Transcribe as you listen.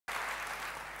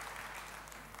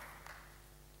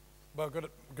Well,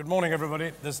 good morning,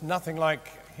 everybody. There's nothing like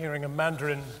hearing a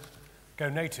Mandarin go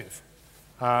native.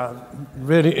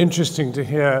 Really interesting to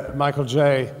hear Michael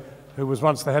J., who was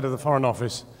once the head of the Foreign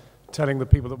Office, telling the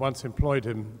people that once employed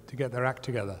him to get their act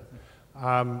together.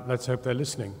 Let's hope they're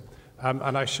listening.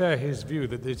 And I share his view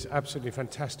that it's absolutely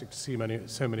fantastic to see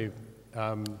so many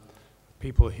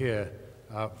people here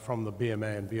from the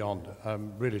BMA and beyond.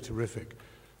 Really terrific.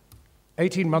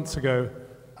 18 months ago,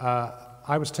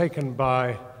 I was taken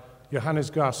by Johannes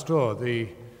Gahr Støre, the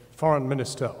foreign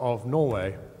minister of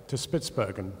Norway, to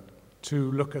Spitsbergen to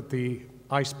look at the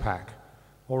ice pack,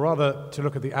 or rather to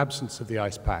look at the absence of the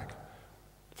ice pack.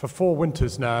 For 4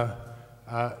 winters now,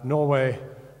 Norway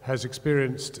has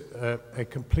experienced a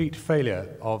complete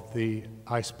failure of the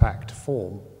ice pack to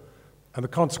form, and the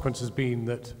consequence has been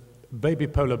that baby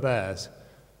polar bears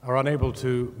are unable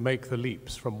to make the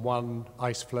leaps from one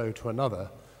ice floe to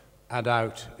another and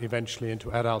out eventually into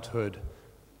adulthood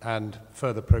and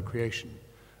further procreation.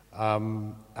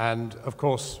 And of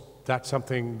course, that's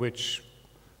something which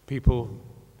people,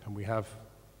 and we have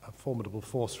a formidable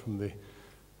force from the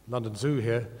London Zoo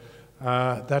here,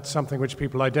 that's something which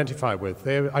people identify with.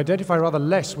 They identify rather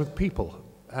less with people,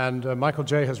 and Michael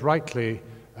J. has rightly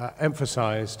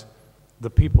emphasized the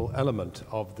people element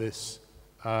of this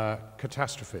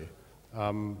catastrophe,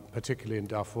 particularly in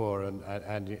Darfur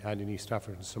and in East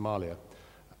Africa and Somalia.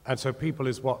 And so people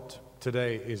is what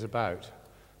today is about.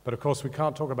 But of course, we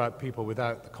can't talk about people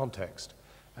without the context.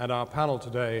 And our panel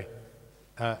today,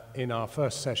 in our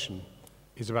first session,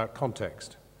 is about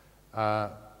context.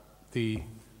 The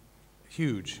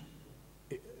huge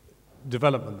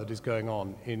development that is going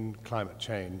on in climate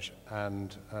change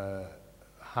and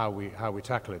how we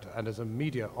tackle it. And as a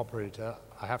media operator,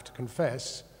 I have to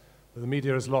confess that the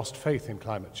media has lost faith in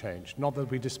climate change. Not that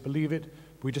we disbelieve it,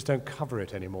 we just don't cover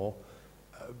it anymore.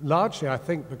 Largely, I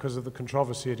think, because of the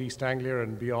controversy at East Anglia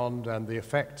and beyond, and the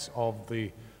effects of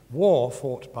the war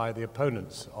fought by the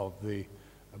opponents of the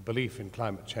belief in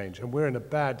climate change. And we're in a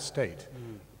bad state.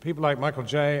 People like Michael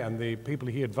J. and the people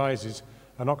he advises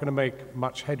are not going to make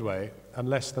much headway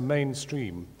unless the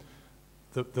mainstream,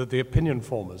 the opinion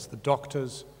formers, the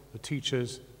doctors, the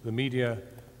teachers, the media,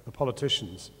 the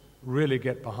politicians, really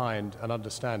get behind an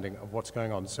understanding of what's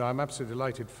going on. So I'm absolutely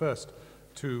delighted first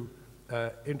to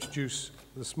introduce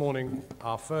this morning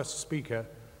our first speaker,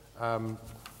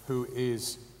 who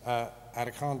is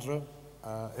Alejandro.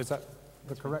 Is that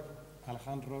the correct?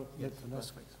 Alejandro? Yes,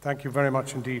 that's right. Thank you very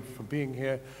much indeed for being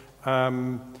here.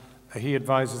 He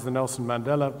advises the Nelson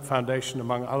Mandela Foundation,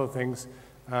 among other things.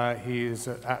 He is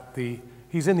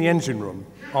he's in the engine room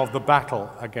of the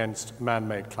battle against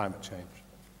man-made climate change.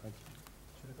 Thank you.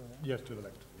 Should I go there? Yes, to the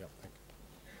left. Yeah, thank you.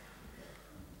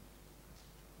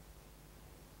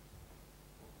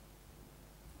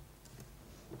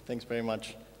 Thanks very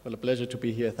much. Well, a pleasure to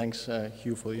be here. Thanks,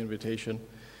 Hugh, for the invitation.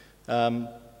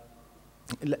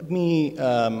 Let me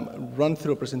run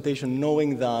through a presentation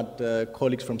knowing that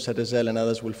colleagues from ZSL and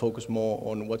others will focus more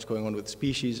on what's going on with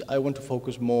species. I want to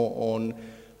focus more on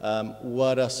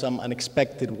what are some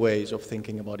unexpected ways of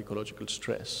thinking about ecological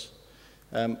stress.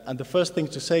 And the first thing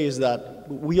to say is that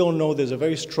we all know there's a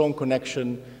very strong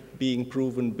connection being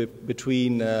proven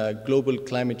between global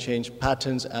climate change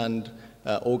patterns and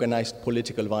organized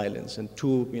political violence. And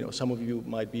some of you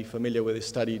might be familiar with a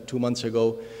study 2 months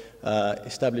ago,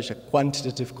 established a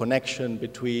quantitative connection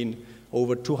between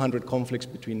over 200 conflicts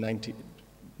between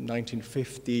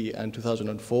 1950 and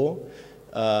 2004,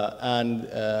 and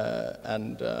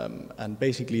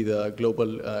basically the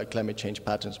global climate change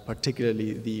patterns,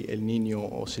 particularly the El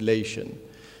Niño oscillation.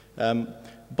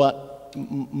 But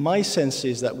my sense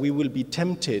is that we will be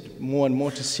tempted more and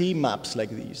more to see maps like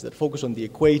these that focus on the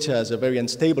equator as a very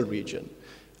unstable region.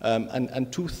 And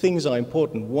 2 things are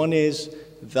important. One is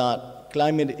that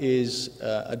climate is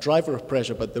a driver of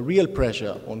pressure, but the real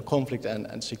pressure on conflict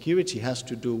and security has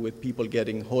to do with people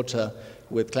getting hotter,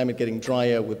 with climate getting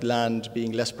drier, with land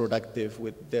being less productive,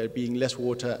 with there being less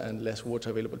water and less water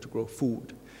available to grow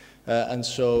food. And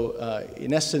so,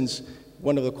 in essence,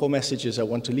 one of the core messages I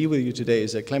want to leave with you today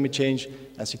is that climate change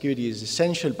and security is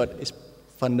essential, but it's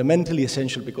fundamentally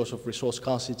essential because of resource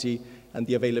scarcity and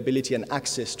the availability and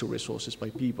access to resources by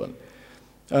people.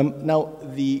 Now,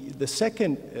 the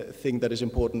second thing that is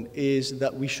important is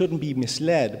that we shouldn't be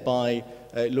misled by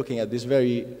looking at this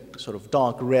very sort of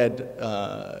dark red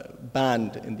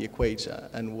band in the equator.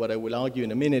 And what I will argue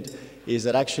in a minute is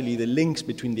that actually the links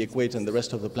between the equator and the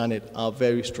rest of the planet are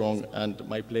very strong and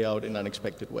might play out in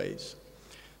unexpected ways.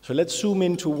 So let's zoom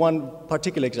into one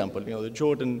particular example, the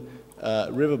Jordan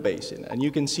River basin. And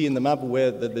you can see in the map where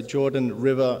the Jordan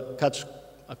River cuts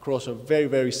across a very,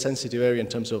 very sensitive area in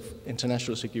terms of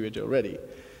international security already.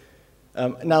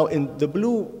 Now, in the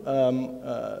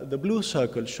blue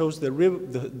circle shows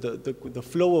the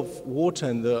flow of water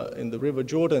in the River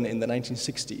Jordan in the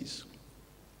 1960s.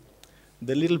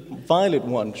 The little violet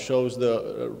one shows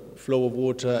the flow of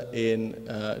water in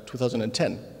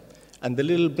 2010. And the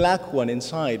little black one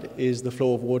inside is the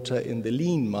flow of water in the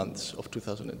lean months of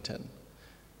 2010.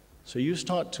 So you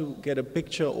start to get a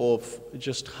picture of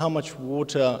just how much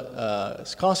water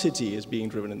scarcity is being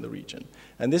driven in the region.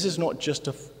 And this is not just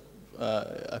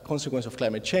a consequence of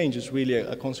climate change, it's really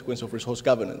a consequence of resource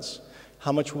governance.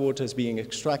 How much water is being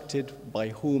extracted, by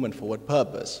whom, and for what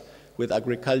purpose, with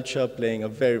agriculture playing a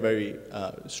very, very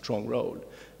strong role.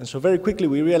 And so very quickly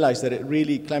we realized that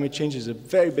climate change is a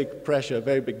very big pressure, a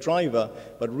very big driver,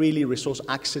 but really resource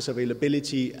access,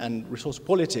 availability, and resource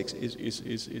politics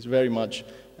is very much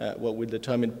what will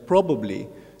determine probably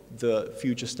the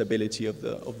future stability of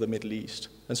the Middle East.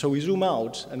 And so we zoom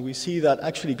out and we see that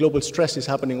actually global stress is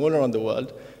happening all around the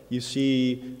world. You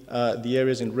see the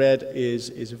areas in red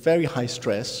is very high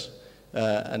stress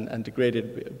and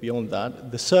degraded beyond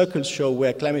that. The circles show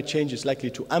where climate change is likely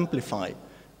to amplify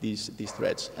these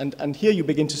threats. And here you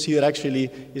begin to see that actually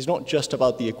it's not just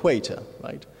about the equator,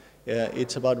 right?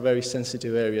 It's about very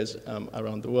sensitive areas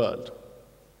around the world.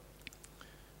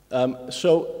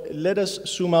 So let us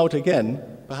zoom out again,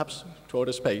 perhaps to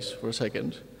outer space for a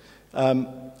second.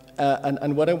 Can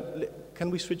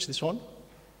we switch this on?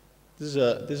 This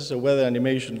is a weather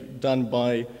animation done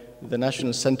by the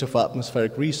National Center for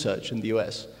Atmospheric Research in the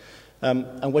US.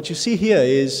 And what you see here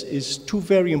is two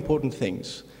very important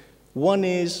things. One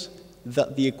is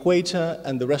that the equator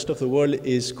and the rest of the world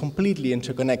is completely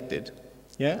interconnected.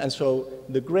 Yeah? And so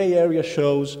the gray area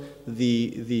shows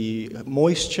the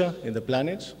moisture in the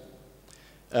planet,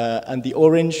 and the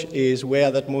orange is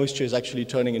where that moisture is actually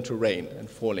turning into rain and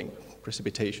falling,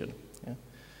 precipitation.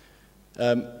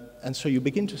 Yeah? And so you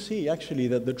begin to see actually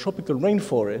that the tropical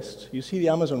rainforest, you see the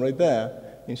Amazon right there,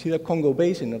 you see the Congo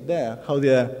Basin up there, how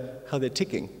they're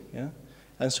ticking. Yeah?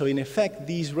 And so in effect,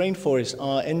 these rainforests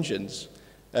are engines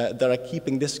that are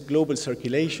keeping this global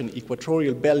circulation,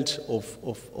 equatorial belt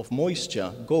of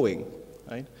moisture going,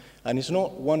 right? And it's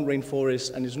not one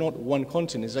rainforest and it's not one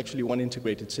continent, it's actually one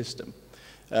integrated system.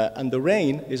 And the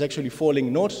rain is actually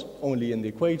falling not only in the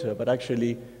equator, but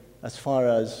actually as far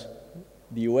as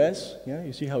the US. Yeah?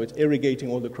 You see how it's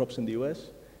irrigating all the crops in the US?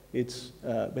 It's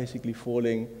basically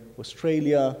falling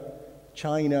Australia,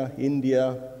 China,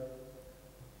 India,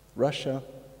 Russia,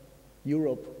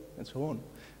 Europe, and so on.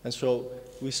 And so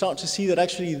we start to see that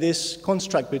actually this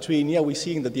construct between, we're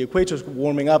seeing that the equator is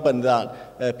warming up and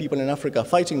that people in Africa are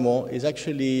fighting more is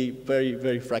actually very,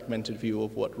 very fragmented view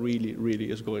of what really,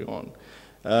 really is going on.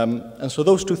 And so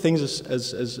those two things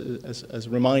as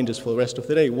reminders for the rest of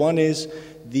the day. One is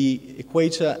the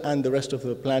equator and the rest of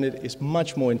the planet is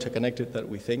much more interconnected than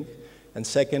we think. And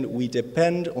second, we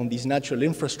depend on these natural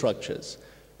infrastructures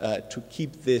to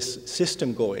keep this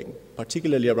system going,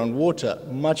 particularly around water,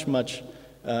 much, much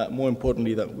more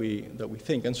importantly than we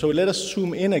think. And so let us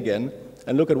zoom in again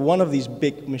and look at one of these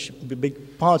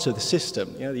big parts of the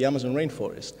system, the Amazon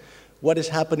rainforest. What is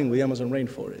happening with the Amazon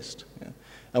rainforest? Yeah?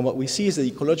 And what we see is the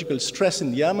ecological stress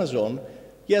in the Amazon.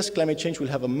 Yes, climate change will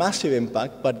have a massive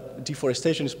impact, but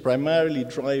deforestation is primarily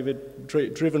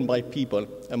driven by people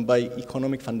and by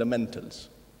economic fundamentals.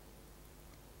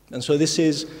 And so this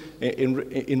is,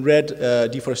 in red,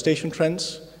 deforestation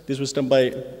trends. This was done by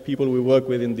people we work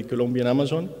with in the Colombian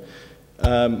Amazon.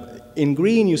 In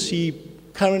green, you see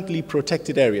currently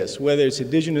protected areas, whether it's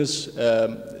indigenous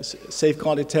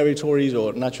safeguarded territories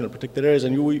or national protected areas,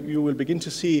 and you will begin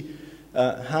to see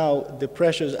how the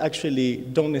pressures actually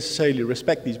don't necessarily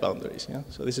respect these boundaries. Yeah?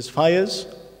 So this is fires,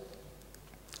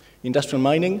 industrial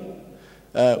mining.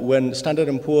 When Standard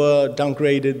 & Poor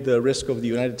downgraded the risk of the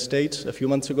United States a few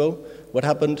months ago, what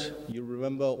happened? You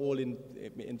remember all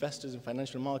investors in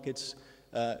financial markets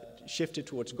shifted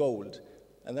towards gold.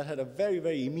 And that had a very,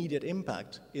 very immediate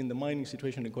impact in the mining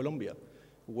situation in Colombia,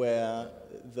 where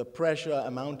the pressure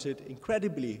amounted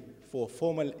incredibly for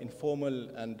formal, informal,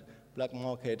 and black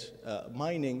market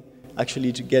mining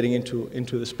actually to getting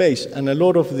into the space. And a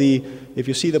lot of if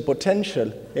you see the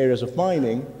potential areas of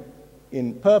mining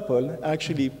in purple,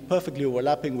 actually perfectly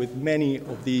overlapping with many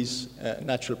of these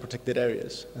natural protected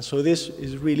areas. And so this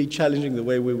is really challenging the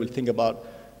way we will think about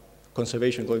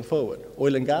conservation going forward.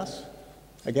 Oil and gas,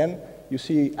 again, you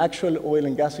see actual oil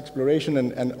and gas exploration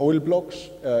and oil blocks,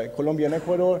 Colombia and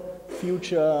Ecuador,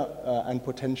 future and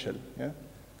potential. Yeah?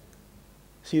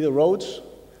 See the roads?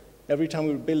 Every time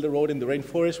we build a road in the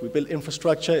rainforest, we build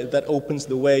infrastructure that opens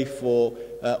the way for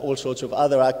all sorts of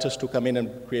other actors to come in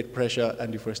and create pressure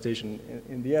and deforestation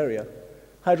in the area.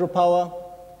 Hydropower,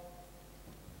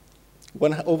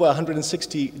 over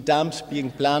 160 dams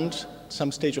being planned,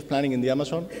 some stage of planning in the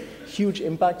Amazon. Huge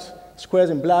impacts, squares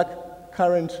in black,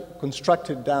 current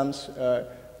constructed dams,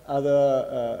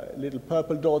 other little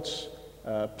purple dots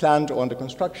planned or under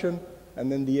construction, and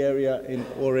then the area in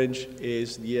orange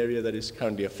is the area that is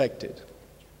currently affected.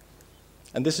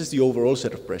 And this is the overall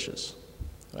set of pressures,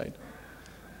 right?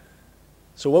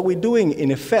 So what we're doing,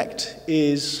 in effect,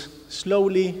 is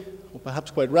slowly, or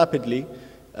perhaps quite rapidly,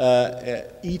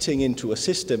 eating into a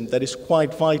system that is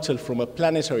quite vital from a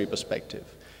planetary perspective.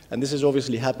 And this is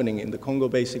obviously happening in the Congo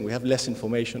Basin. We have less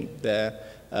information there.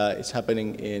 It's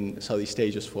happening in Southeast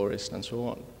Asia's forest and so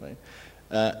on,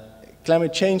 right?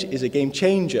 Climate change is a game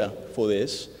changer for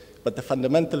this, but the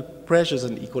fundamental pressures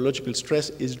and ecological stress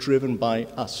is driven by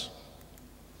us.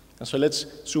 And so let's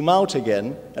zoom out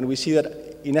again, and we see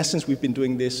that, in essence, we've been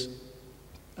doing this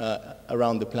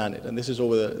around the planet. And this is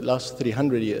over the last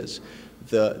 300 years.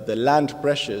 The land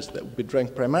pressures that we've been drawing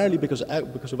primarily because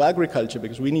of agriculture,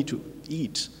 because we need to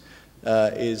eat,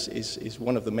 is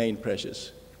one of the main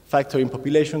pressures. Factor in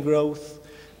population growth,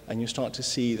 and you start to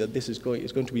see that this is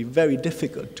going to be very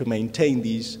difficult to maintain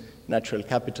these natural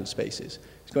capital spaces.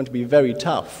 It's going to be very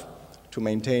tough to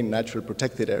maintain natural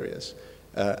protected areas,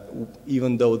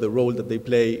 even though the role that they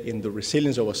play in the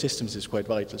resilience of our systems is quite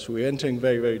vital. So we're entering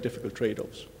very, very difficult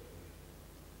trade-offs.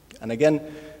 And again,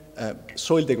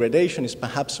 soil degradation is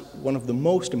perhaps one of the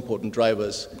most important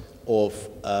drivers of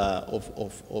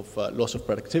loss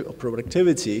of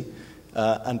productivity,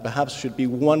 and perhaps should be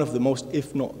one of the most,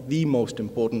 if not the most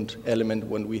important element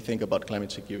when we think about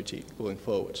climate security going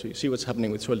forward. So you see what's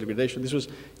happening with soil degradation. This was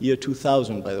year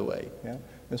 2000, by the way. Yeah?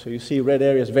 And so you see red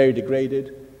areas very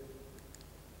degraded.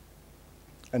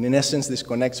 And in essence, this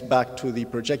connects back to the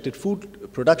projected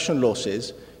food production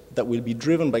losses that will be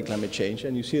driven by climate change.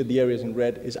 And you see that the areas in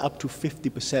red is up to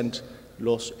 50%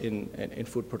 loss in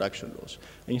food production loss.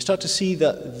 And you start to see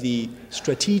that the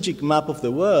strategic map of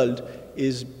the world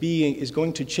is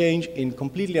going to change in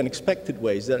completely unexpected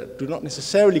ways that do not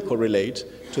necessarily correlate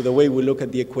to the way we look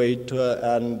at the equator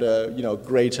and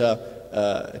greater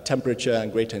temperature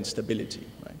and greater instability.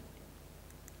 Right?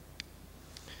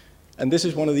 And this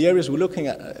is one of the areas we're looking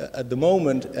at the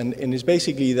moment, and is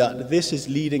basically that this is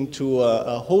leading to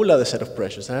a whole other set of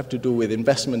pressures that have to do with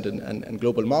investment and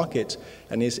global markets,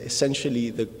 and is essentially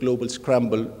the global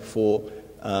scramble for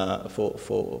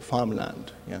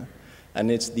farmland. Yeah? And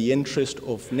it's the interest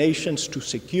of nations to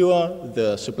secure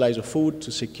the supplies of food,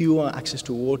 to secure access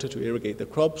to water to irrigate the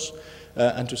crops,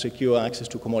 and to secure access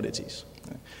to commodities.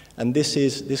 And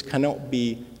this cannot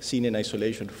be seen in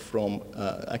isolation from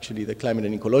actually the climate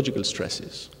and ecological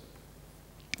stresses.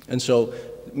 And so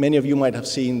many of you might have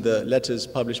seen the letters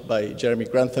published by Jeremy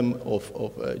Grantham of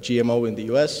GMO in the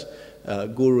US,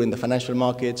 guru in the financial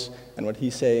markets, and what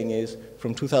he's saying is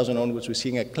from 2000 onwards we're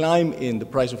seeing a climb in the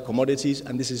price of commodities,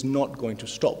 and this is not going to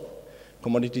stop.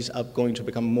 Commodities are going to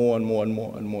become more and more and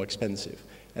more and more expensive,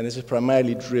 and this is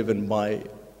primarily driven by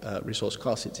resource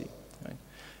scarcity. Right?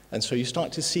 And so you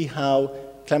start to see how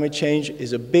climate change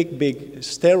is a big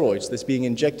steroid that's being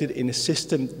injected in a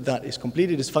system that is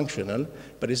completely dysfunctional,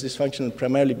 but is dysfunctional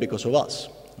primarily because of us.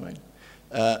 Right?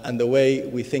 And the way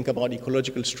we think about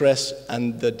ecological stress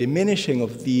and the diminishing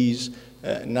of these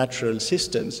natural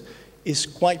systems is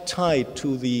quite tied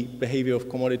to the behavior of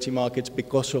commodity markets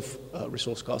because of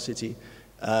resource scarcity.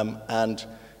 And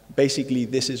basically,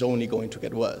 this is only going to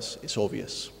get worse. It's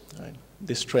obvious. Right?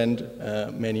 This trend,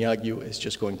 many argue, is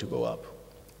just going to go up.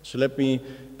 So let me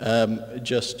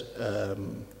just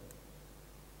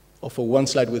offer one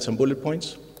slide with some bullet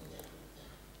points.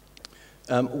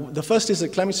 The first is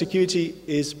that climate security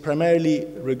is primarily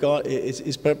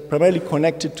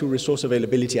connected to resource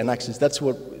availability and access. That's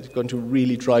what is going to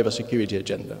really drive a security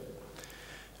agenda.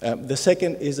 The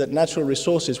second is that natural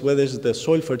resources, whether it's the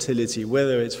soil fertility,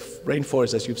 whether it's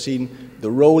rainforests, as you've seen, the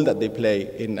role that they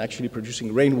play in actually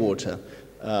producing rainwater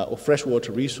or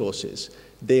freshwater resources,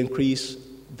 they increase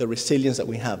the resilience that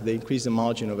we have. They increase the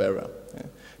margin of error. Yeah.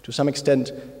 To some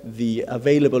extent, the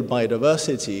available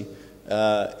biodiversity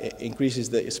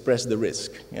express the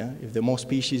risk. Yeah? If there are more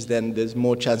species, then there's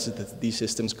more chances that these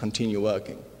systems continue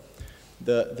working.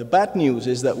 The bad news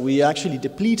is that we are actually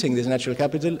depleting this natural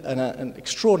capital at an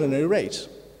extraordinary rate.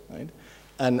 Right?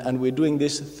 And we're doing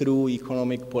this through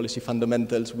economic policy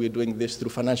fundamentals, we're doing this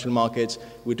through financial markets,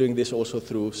 we're doing this also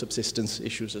through subsistence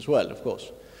issues as well, of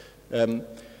course. And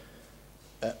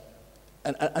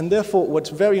therefore, what's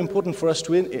very important for us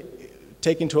to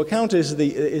take into account is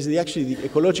actually the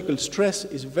ecological stress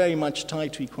is very much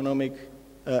tied to economic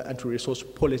and to resource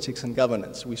politics and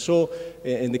governance. We saw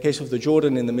in the case of the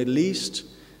Jordan in the Middle East,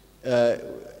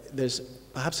 there's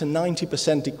perhaps a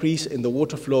 90% decrease in the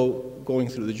water flow going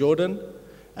through the Jordan,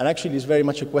 and actually it's very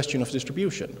much a question of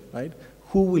distribution, right?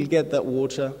 Who will get that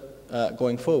water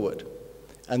going forward?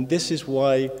 And this is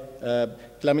why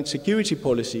climate security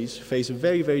policies face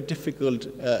very, very difficult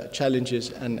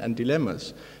challenges and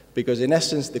dilemmas. Because in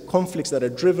essence, the conflicts that are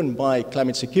driven by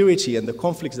climate security and the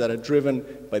conflicts that are driven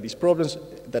by these problems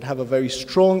that have a very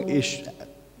strong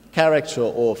character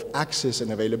of access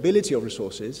and availability of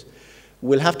resources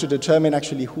will have to determine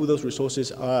actually who those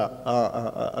resources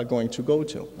are going to go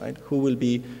to, right? Who will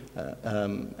be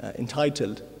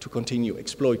entitled to continue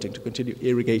exploiting, to continue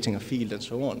irrigating a field and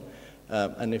so on.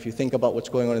 And if you think about what's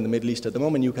going on in the Middle East at the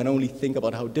moment, you can only think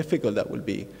about how difficult that will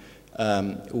be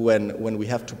when we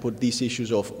have to put these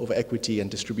issues of equity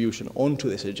and distribution onto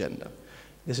this agenda.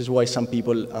 This is why some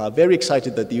people are very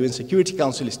excited that the UN Security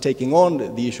Council is taking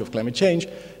on the issue of climate change,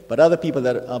 but other people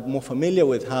that are more familiar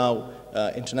with how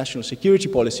international security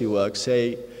policy works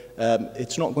say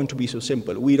it's not going to be so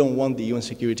simple. We don't want the UN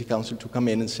Security Council to come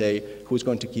in and say who's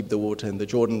going to keep the water in the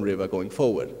Jordan River going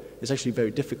forward. It's actually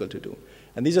very difficult to do.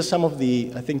 And these are some of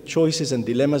the, I think, choices and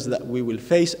dilemmas that we will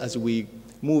face as we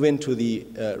move into the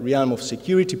realm of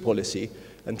security policy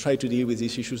and try to deal with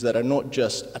these issues that are not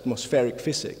just atmospheric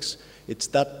physics. It's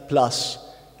that plus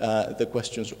the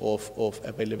questions of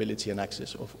availability and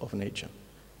access of nature.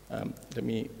 Let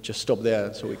me just stop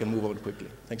there so we can move on quickly.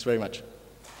 Thanks very much.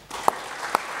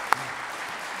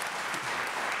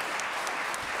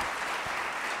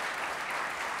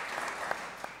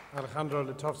 Alejandro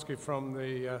Litovsky from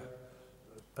the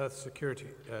Earth Security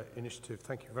Initiative.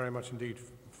 Thank you very much indeed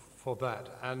for that.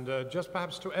 And just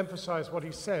perhaps to emphasize what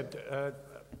he said, a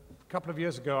couple of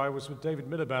years ago I was with David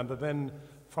Miliband, the then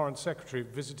Foreign Secretary,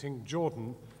 visiting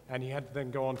Jordan, and he had to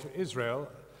then go on to Israel,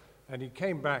 and he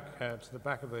came back to the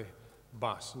back of the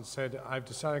bus and said, I've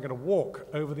decided I'm going to walk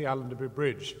over the Allenby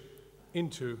Bridge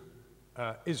into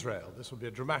Israel. This will be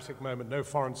a dramatic moment. No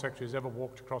foreign secretary has ever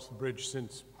walked across the bridge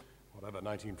since, whatever,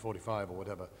 1945 or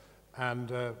whatever.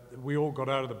 And we all got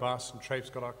out of the bus, and Traip's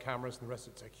got our cameras and the rest.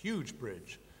 It's a huge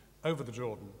bridge over the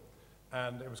Jordan.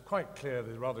 And it was quite clear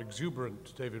that the rather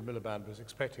exuberant David Miliband was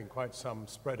expecting quite some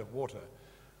spread of water.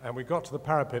 And we got to the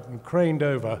parapet and craned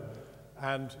over,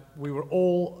 and we were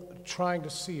all trying to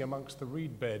see amongst the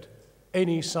reed bed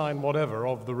any sign whatever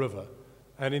of the river.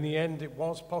 And in the end, it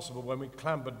was possible when we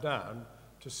clambered down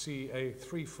to see a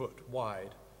 3-foot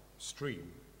wide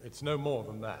stream. It's no more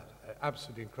than that.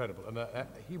 Absolutely incredible. And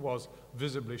he was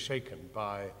visibly shaken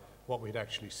by what we'd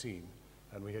actually seen.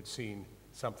 And we had seen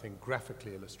something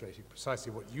graphically illustrating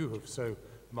precisely what you have so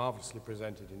marvelously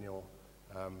presented in your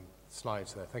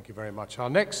slides there. Thank you very much. Our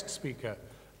next speaker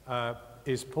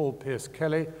is Paul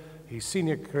Pierce-Kelly. He's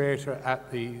senior curator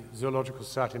at the Zoological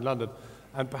Society in London.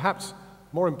 And perhaps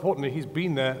more importantly, he's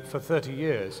been there for 30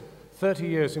 years. 30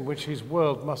 years in which his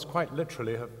world must quite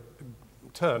literally have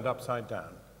turned upside down.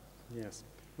 Yes.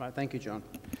 Right, thank you, John.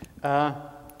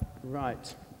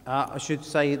 Right. I should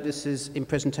say this is in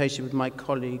presentation with my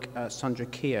colleague Sandra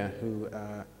Kier, who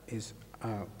is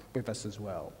with us as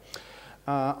well.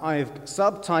 I've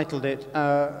subtitled it,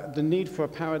 The Need for a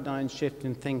Paradigm Shift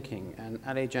in Thinking, and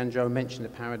Alejandro mentioned the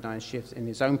paradigm shift in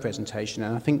his own presentation,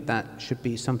 and I think that should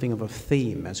be something of a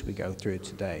theme as we go through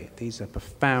today. These are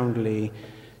profoundly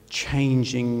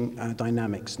changing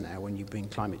dynamics now when you bring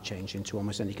climate change into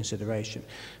almost any consideration.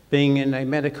 Being in a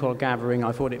medical gathering,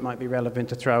 I thought it might be relevant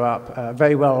to throw up a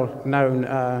very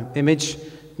well-known image,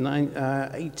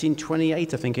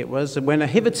 1828, I think it was, when a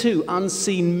hitherto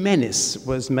unseen menace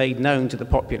was made known to the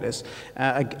populace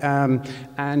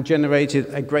and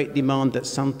generated a great demand that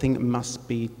something must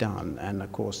be done. And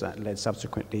of course that led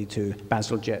subsequently to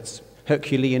Bazalgette's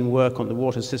Herculean work on the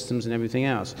water systems and everything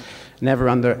else. Never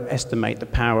underestimate the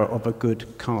power of a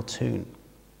good cartoon.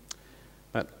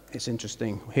 But it's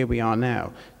interesting, here we are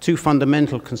now. Two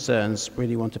fundamental concerns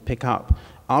really want to pick up.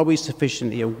 Are we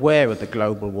sufficiently aware of the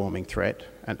global warming threat,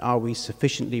 and are we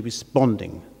sufficiently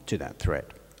responding to that threat?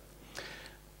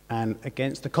 And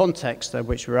against the context of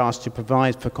which we're asked to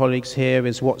provide for colleagues here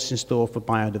is what's in store for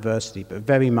biodiversity, but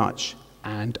very much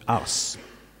and us.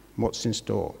 What's in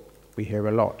store? We hear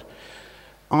a lot.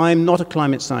 I'm not a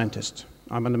climate scientist.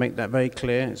 I'm going to make that very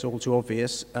clear. It's all too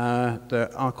obvious. There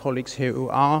are colleagues here who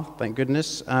are, thank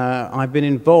goodness. I've been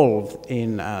involved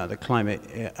in the climate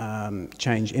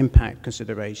change impact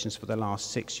considerations for the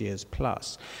last 6 years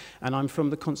plus. And I'm from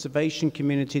the conservation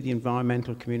community, the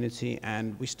environmental community,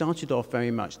 and we started off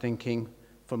very much thinking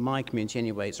for my community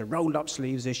anyway, it's a roll-up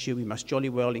sleeves issue. We must jolly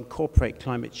well incorporate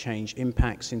climate change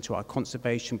impacts into our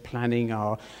conservation planning,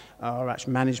 our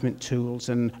actual management tools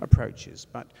and approaches.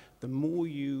 But the more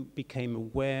you became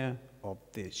aware of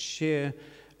the sheer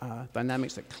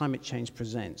dynamics that climate change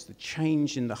presents, the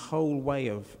change in the whole way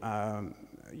of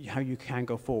how you can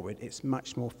go forward, it's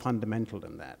much more fundamental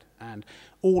than that. And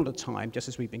all the time, just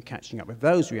as we've been catching up with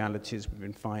those realities, we've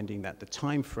been finding that the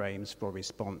time frames for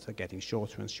response are getting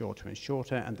shorter and shorter and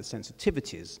shorter, and the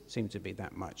sensitivities seem to be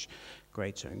that much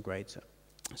greater and greater.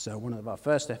 So one of our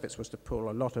first efforts was to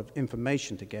pull a lot of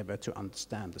information together to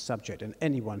understand the subject, and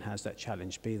anyone has that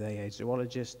challenge, be they a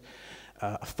zoologist,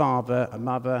 a father, a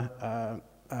mother,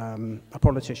 a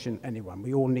politician, anyone.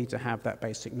 We all need to have that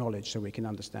basic knowledge so we can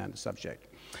understand the subject.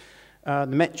 The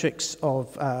metrics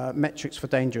for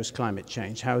dangerous climate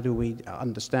change. How do we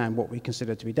understand what we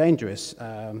consider to be dangerous?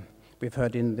 We've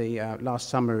heard in the last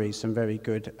summary some very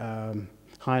good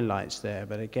highlights there,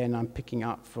 but again, I'm picking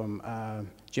up from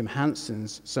Jim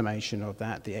Hanson's summation of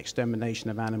that, the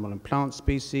extermination of animal and plant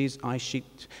species, ice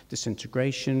sheet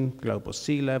disintegration, global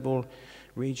sea level,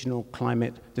 regional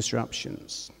climate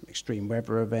disruptions, extreme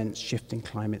weather events, shifting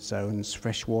climate zones,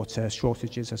 freshwater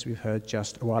shortages, as we've heard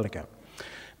just a while ago.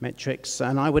 Metrics,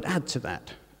 and I would add to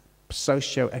that,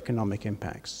 socio-economic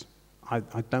impacts.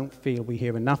 I don't feel we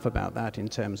hear enough about that in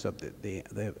terms of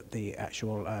the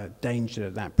actual danger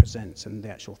that presents and the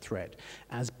actual threat.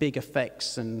 As big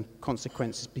effects and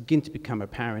consequences begin to become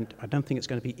apparent, I don't think it's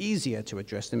going to be easier to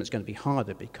address them. It's going to be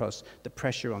harder because the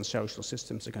pressure on social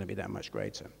systems are going to be that much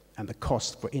greater, and the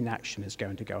cost for inaction is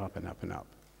going to go up and up and up.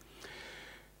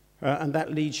 And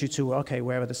that leads you to, okay,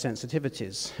 where are the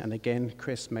sensitivities? And again,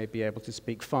 Chris may be able to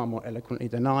speak far more eloquently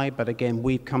than I, but again,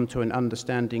 we've come to an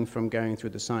understanding from going through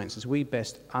the sciences. We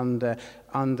best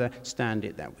understand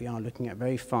it, that we are looking at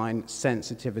very fine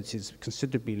sensitivities,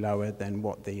 considerably lower than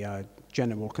what the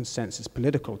general consensus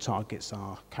political targets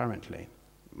are currently,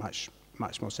 much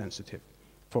more sensitive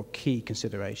for key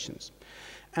considerations.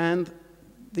 And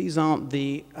these aren't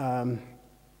the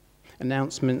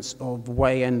announcements of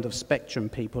way end of spectrum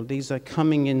people. These are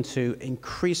coming into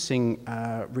increasing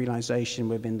realization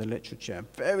within the literature.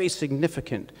 Very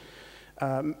significant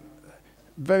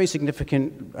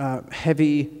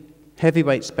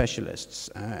heavyweight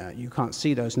specialists. You can't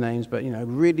see those names, but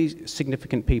really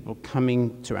significant people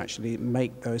coming to actually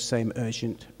make those same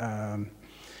urgent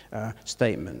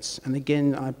statements. And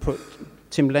again, I put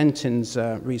Tim Lenton's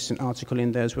recent article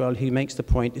in there as well. He makes the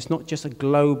point, it's not just a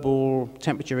global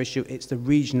temperature issue, it's the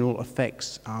regional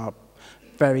effects are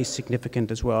very significant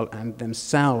as well, and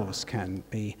themselves can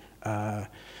be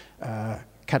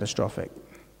catastrophic.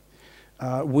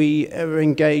 We were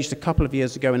engaged a couple of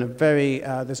years ago in a very,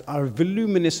 there's a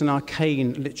voluminous and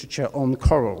arcane literature on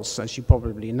corals, as you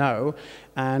probably know,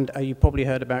 and you probably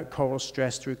heard about coral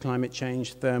stress through climate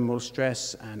change, thermal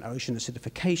stress, and ocean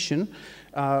acidification.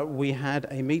 We had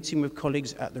a meeting with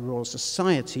colleagues at the Royal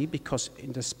Society because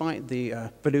despite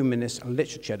the voluminous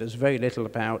literature, there's very little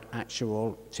about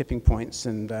actual tipping points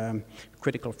and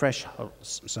critical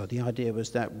thresholds. So the idea was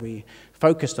that we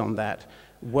focused on that,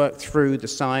 worked through the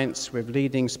science with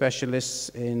leading specialists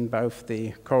in both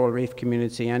the coral reef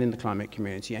community and in the climate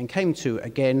community, and came to,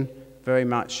 again, very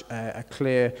much a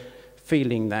clear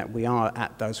feeling that we are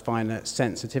at those finer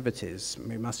sensitivities.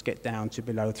 We must get down to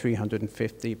below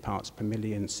 350 parts per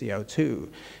million CO2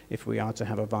 if we are to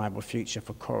have a viable future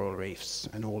for coral reefs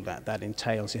and all that that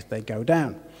entails if they go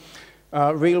down.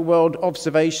 Real-world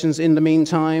observations in the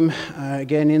meantime,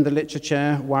 again in the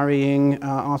literature, worrying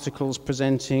articles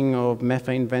presenting of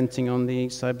methane venting on the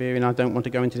Siberian. I don't want to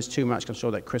go into this too much, I'm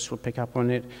sure that Chris will pick up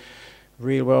on it.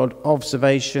 Real-world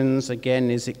observations, again,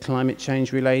 is it climate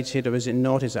change related or is it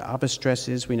not? Is it other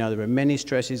stresses? We know there are many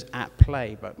stresses at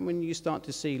play, but when you start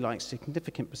to see like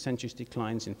significant percentage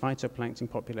declines in phytoplankton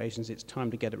populations, it's time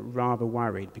to get rather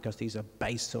worried because these are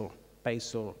basal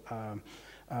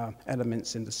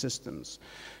elements in the systems.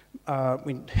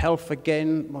 Health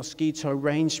again, mosquito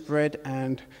range spread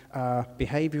and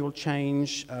behavioral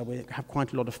change. We have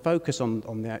quite a lot of focus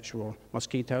on the actual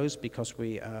mosquitoes because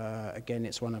we, again,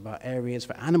 it's one of our areas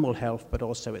for animal health, but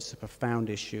also it's a profound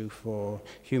issue for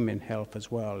human health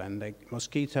as well. And the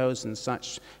mosquitoes and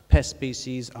such pest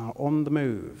species are on the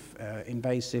move,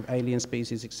 invasive alien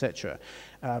species, etc.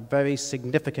 Very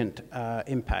significant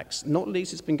impacts. Not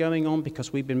least it's been going on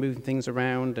because we've been moving things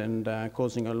around and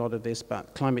causing a lot of this,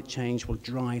 but climate change will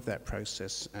drive that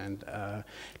process and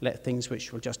let things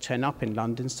which will just turn up in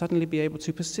London suddenly be able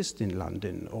to persist in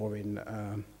London or in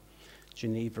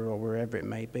Geneva or wherever it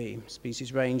may be.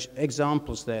 Species range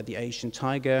examples there, the Asian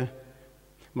tiger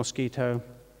mosquito,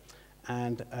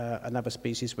 and another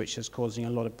species which is causing a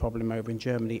lot of problem over in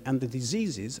Germany. And the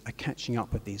diseases are catching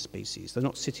up with these species. They're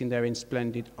not sitting there in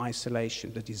splendid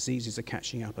isolation. The diseases are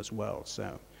catching up as well.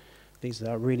 So these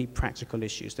are really practical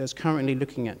issues. There's currently,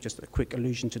 looking at just a quick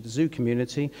allusion to the zoo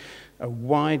community, a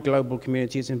wide global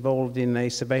community is involved in a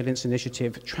surveillance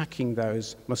initiative tracking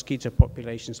those mosquito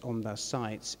populations on their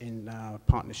sites in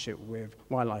partnership with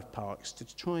wildlife parks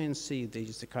to try and see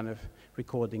the kind of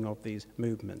recording of these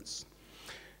movements.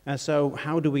 So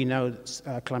how do we know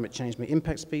that climate change may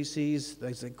impact species?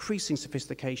 There's increasing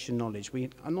sophistication knowledge. We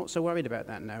are not so worried about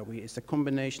that now. It's a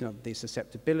combination of the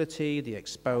susceptibility, the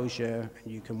exposure,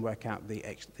 and you can work out the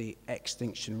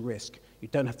extinction risk. You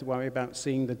don't have to worry about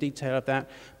seeing the detail of that,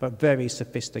 but very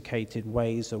sophisticated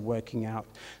ways of working out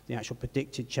the actual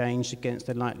predicted change against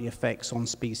the likely effects on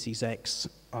species X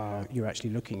you're actually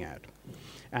looking at.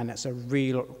 And that's a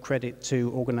real credit to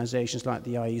organizations like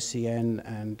the IUCN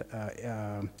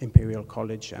and Imperial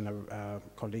College and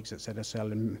colleagues at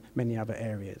ZSL and many other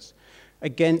areas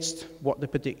against what the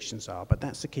predictions are, but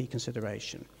that's the key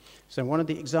consideration. So one of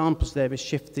the examples there is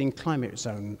shifting climate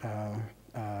zone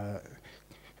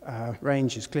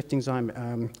ranges,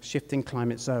 shifting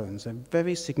climate zones, a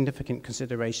very significant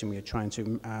consideration we are trying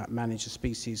to manage the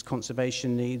species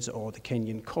conservation needs or the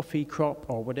Kenyan coffee crop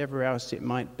or whatever else it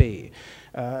might be.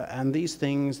 And these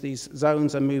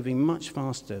zones are moving much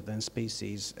faster than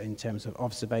species in terms of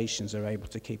observations are able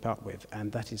to keep up with,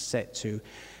 and that is set to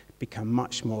become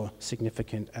much more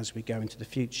significant as we go into the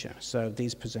future. So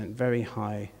these present very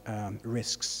high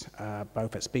risks,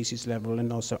 both at species level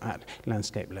and also at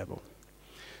landscape level.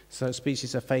 So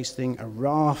species are facing a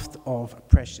raft of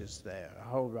pressures there, a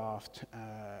whole raft.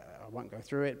 I won't go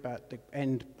through it, but the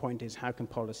end point is how can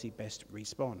policy best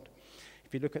respond?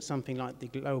 If you look at something like the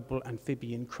global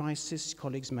amphibian crisis,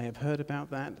 colleagues may have heard about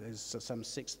that. There's some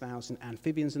 6,000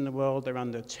 amphibians in the world. They're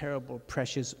under terrible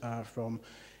pressures from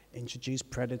introduced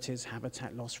predators,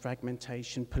 habitat loss,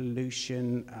 fragmentation,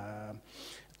 pollution,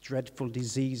 dreadful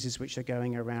diseases which are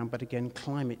going around, but again,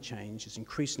 climate change is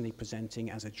increasingly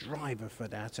presenting as a driver for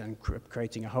that and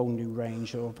creating a whole new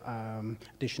range of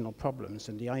additional problems.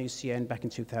 And the IUCN back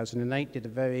in 2008 did a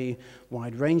very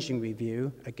wide-ranging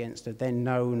review against a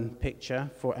then-known picture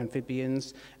for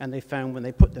amphibians, and they found when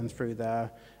they put them through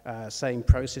the same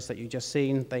process that you just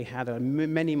seen, they had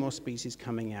many more species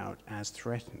coming out as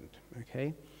threatened,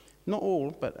 okay? Not all,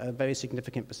 but a very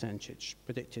significant percentage,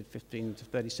 predicted 15 to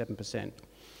 37%.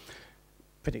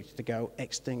 Predicted to go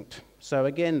extinct. So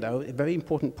again, though, a very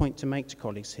important point to make to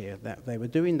colleagues here, that they were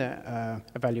doing their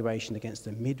evaluation against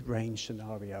the mid-range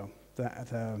scenario,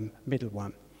 the middle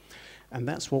one. And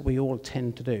that's what we all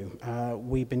tend to do.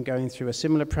 We've been going through a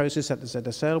similar process at the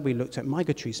ZSL. We looked at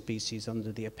migratory species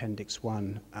under the Appendix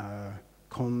 1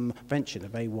 convention, a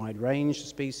very wide range of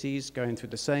species, going through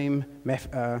the same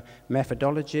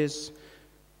methodologies.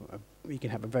 You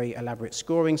can have a very elaborate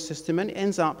scoring system, and it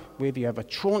ends up with you have a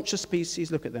tranche of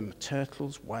species, look at them,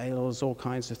 turtles, whales, all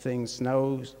kinds of things,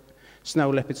 snow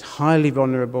leopards, highly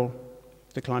vulnerable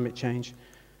to climate change,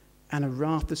 and a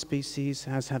raft of species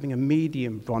as having a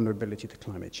medium vulnerability to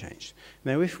climate change.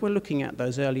 Now, if we're looking at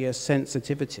those earlier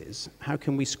sensitivities, how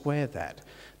can we square that?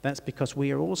 That's because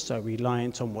we are also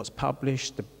reliant on what's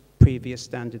published, the previous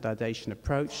standardization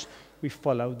approach. We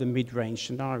follow the mid-range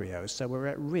scenario, so we're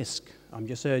at risk. I'm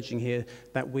just urging here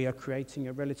that we are creating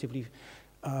a relatively,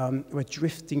 we're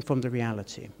drifting from the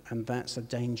reality, and that's a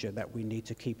danger that we need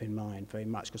to keep in mind very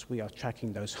much because we are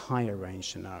tracking those higher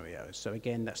range scenarios. So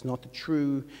again, that's not a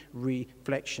true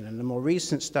reflection. And the more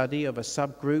recent study of a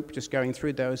subgroup, just going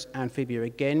through those amphibia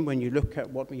again, when you look at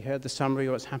what we heard, the summary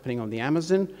of what's happening on the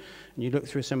Amazon, and you look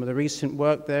through some of the recent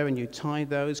work there and you tie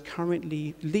those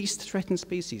currently least threatened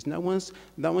species. No one's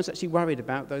actually worried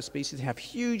about those species. They have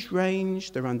huge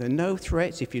range. They're under no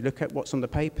threats. If you look at what's on the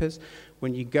papers,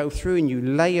 when you go through and you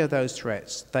layer those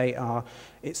threats,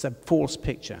 it's a false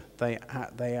picture. They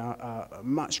are a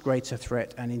much greater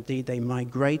threat, and indeed they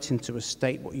migrate into a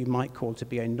state what you might call to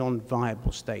be a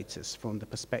non-viable status from the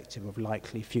perspective of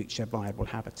likely future viable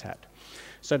habitat.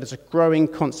 So there's a growing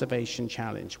conservation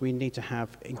challenge. We need to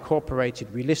have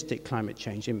incorporated realistic climate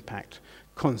change impact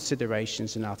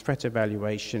considerations in our threat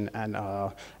evaluation and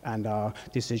our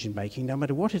decision making, no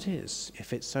matter what it is.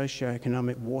 If it's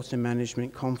socioeconomic, water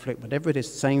management, conflict, whatever it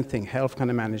is, same thing, health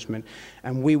kind of management,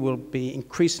 and we will be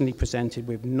increasingly presented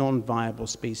with non-viable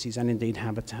species and indeed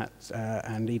habitats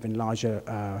and even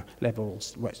larger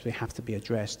levels which we have to be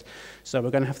addressed. So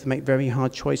we're going to have to make very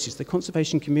hard choices. The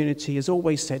conservation community has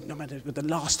always said, no matter with the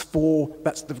last 4,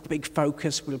 that's the big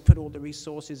focus, we'll put all the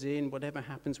resources in, whatever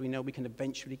happens, we know we can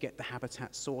eventually get the habitat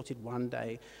habitat sorted one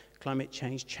day. Climate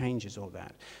change changes all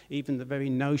that. Even the very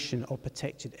notion of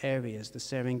protected areas, the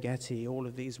Serengeti, all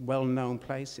of these well-known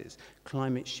places,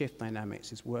 climate shift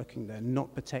dynamics is working there,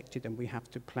 not protected, and we have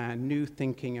to plan new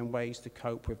thinking and ways to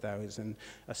cope with those, and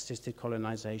assisted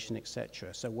colonization,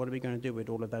 etc. So what are we going to do with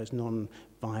all of those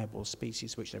non-viable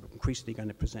species which they're increasingly going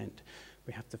to present?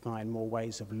 We have to find more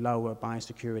ways of lower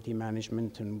biosecurity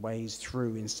management and ways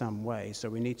through in some way. So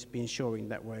we need to be ensuring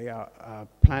that we are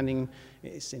planning,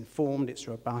 it's informed, it's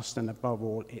robust, and above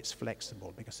all, it's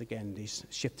flexible. Because again, these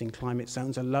shifting climate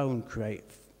zones alone create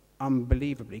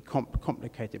unbelievably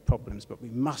complicated problems, but we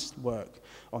must work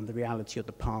on the reality of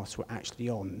the paths we're actually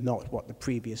on, not what the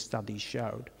previous studies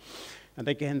showed. And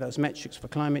again, those metrics for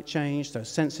climate change, those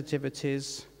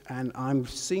sensitivities, and I'm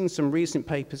seeing some recent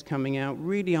papers coming out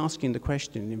really asking the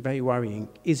question, and very worrying,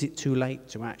 is it too late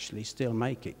to actually still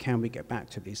make it? Can we get back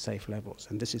to these safe levels?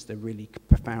 And this is the really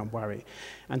profound worry.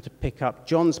 And to pick up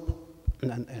John's point,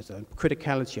 and as a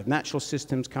criticality of natural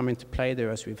systems come into play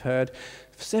there, as we've heard,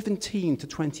 17 to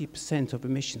 20% of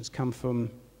emissions come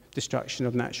from destruction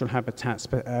of natural habitats,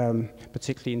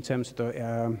 particularly in terms of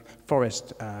the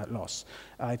forest loss.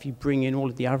 If you bring in all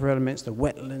of the other elements, the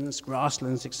wetlands,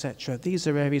 grasslands, etc., these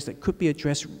are areas that could be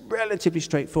addressed relatively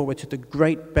straightforward to the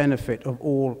great benefit of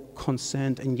all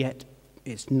concerned, and yet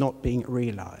it's not being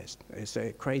realized. It's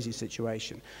a crazy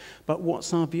situation. But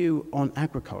what's our view on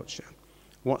agriculture?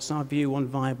 What's our view on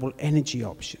viable energy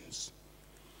options?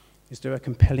 Is there a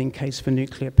compelling case for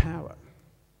nuclear power?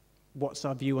 What's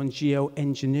our view on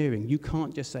geoengineering? You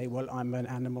can't just say, well, I'm an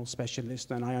animal specialist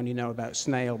and I only know about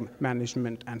snail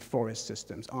management and forest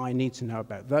systems. I need to know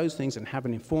about those things and have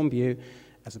an informed view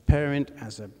as a parent,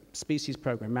 as a species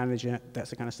program manager.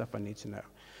 That's the kind of stuff I need to know.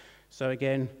 So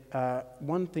again,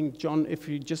 one thing, John, if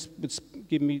you just would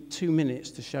give me 2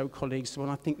 minutes to show colleagues what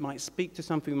I think might speak to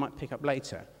something we might pick up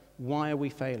later. Why are we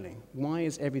failing? Why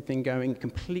is everything going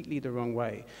completely the wrong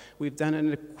way? We've done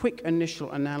a quick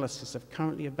initial analysis of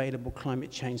currently available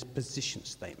climate change position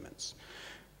statements.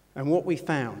 And what we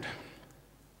found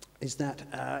is that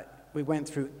we went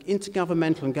through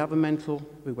intergovernmental and governmental,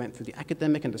 we went through the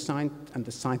academic and the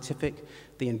scientific,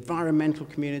 the environmental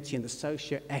community, and the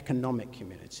socio-economic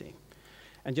community.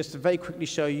 And just to very quickly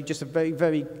show you just a very,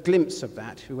 very glimpse of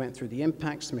that, we went through the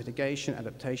impacts, mitigation,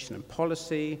 adaptation, and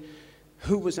policy,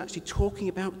 who was actually talking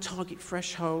about target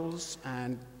thresholds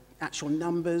and actual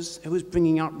numbers, who was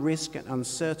bringing up risk and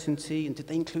uncertainty, and did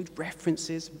they include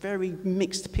references? Very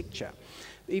mixed picture.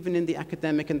 Even in the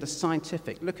academic and the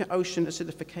scientific. Look at ocean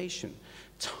acidification.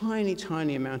 Tiny,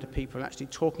 tiny amount of people are actually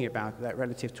talking about that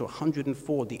relative to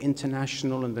 104, the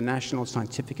international and the national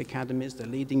scientific academies, the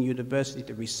leading university,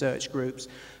 the research groups.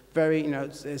 Very,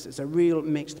 it's a real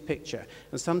mixed picture.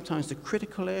 And sometimes the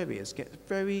critical areas get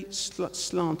very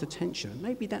slant attention. And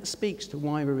maybe that speaks to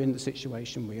why we're in the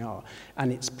situation we are.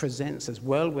 And it presents as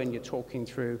well when you're talking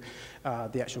through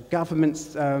the actual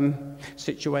government's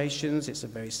situations. It's a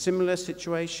very similar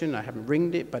situation. I haven't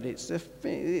ringed it, but it's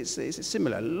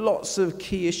similar. Lots of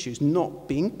key issues not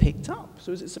being picked up.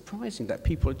 So is it surprising that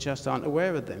people just aren't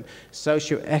aware of them?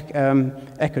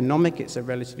 Socio-economic, it's a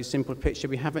relatively simple picture.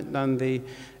 We haven't done the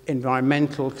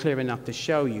environmental clear enough to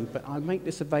show you, but I'll make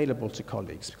this available to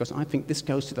colleagues because I think this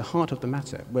goes to the heart of the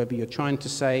matter, whether you're trying to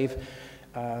save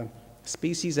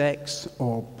species X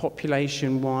or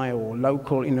population Y or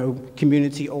local,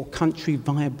 community or country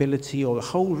viability or the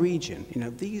whole region.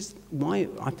 Why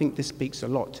I think this speaks a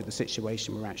lot to the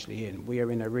situation we're actually in. We are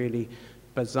in a really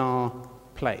bizarre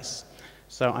place.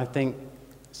 So I think,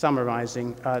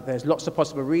 summarizing, there's lots of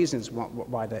possible reasons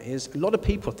why that is. A lot of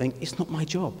people think it's not my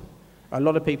job. A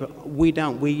lot of people, we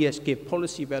just give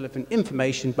policy relevant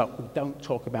information, but we don't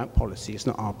talk about policy. It's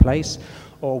not our place.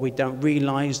 Or we don't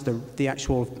realize the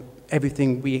actual,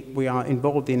 everything we are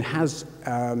involved in has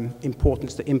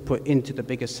importance to input into the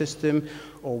bigger system,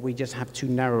 or we just have too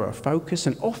narrow a focus,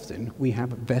 and often we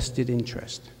have a vested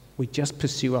interest. We just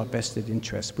pursue our vested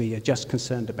interests. We are just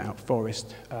concerned about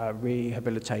forest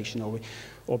rehabilitation or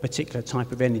a particular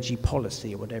type of energy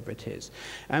policy or whatever it is.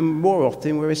 And more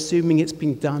often we're assuming it's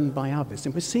been done by others.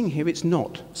 And we're seeing here it's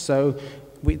not. So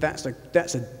that's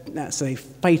a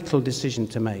fatal decision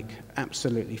to make,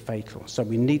 absolutely fatal. So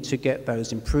we need to get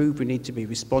those improved. We need to be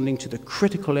responding to the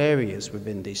critical areas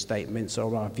within these statements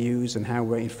or our views and how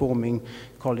we're informing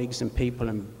colleagues and people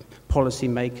and policy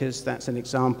makers. That's an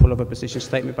example of a position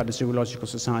statement by the Zoological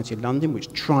Society of London,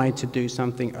 which tried to do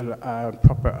something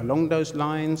proper along those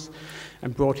lines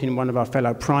and brought in one of our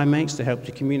fellow primates to help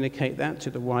to communicate that to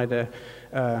the wider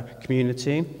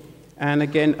community. And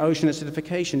again, ocean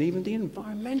acidification, even the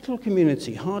environmental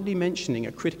community hardly mentioning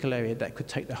a critical area that could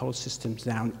take the whole system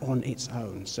down on its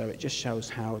own. So it just shows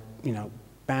how,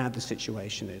 bad the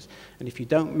situation is. And if you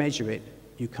don't measure it,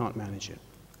 you can't manage it.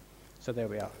 So there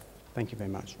we are. Thank you very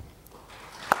much.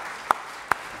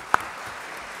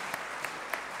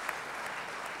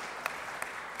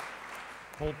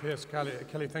 Paul Pierce,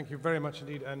 Kelly, thank you very much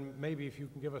indeed. And maybe if you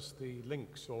can give us the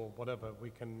links or whatever, we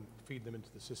can feed them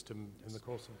into the system in the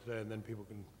course of today, and then people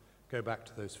can go back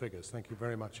to those figures. Thank you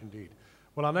very much indeed.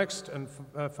 Well, our next and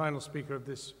final speaker of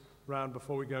this round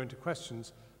before we go into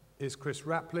questions is Chris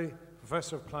Rapley,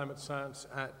 Professor of Climate Science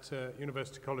at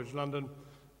University College London.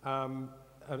 An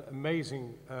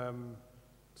amazing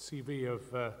CV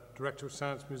of Director of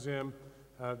Science Museum,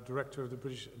 Director of the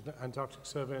British Antarctic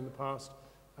Survey in the past,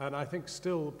 and I think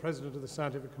still President of the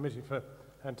Scientific Committee for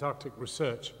Antarctic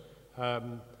Research.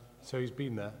 So he's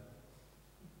been there.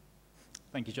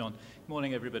 Thank you, John. Good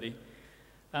morning, everybody.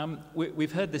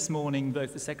 We've heard this morning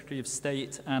both the Secretary of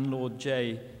State and Lord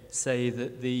Jay say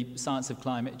that the science of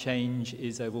climate change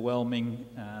is overwhelming.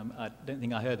 I don't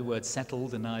think I heard the word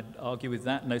settled, and I'd argue with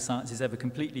that. No science is ever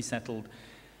completely settled.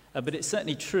 But it's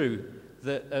certainly true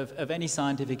that of any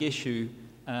scientific issue,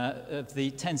 of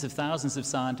the tens of thousands of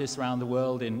scientists around the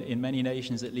world, in many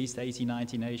nations, at least 80,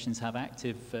 90 nations have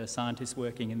active scientists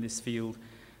working in this field,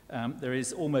 there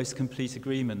is almost complete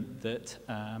agreement that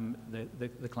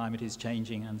the climate is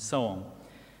changing and so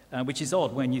on, which is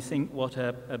odd when you think what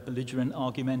a belligerent,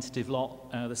 argumentative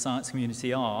lot the science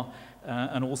community are,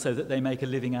 and also that they make a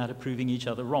living out of proving each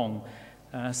other wrong.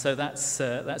 So that's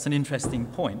an interesting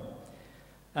point.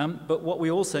 But what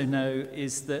we also know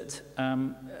is that,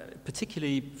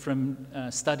 particularly from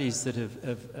studies that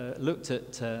have looked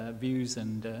at views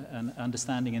and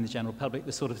understanding in the general public,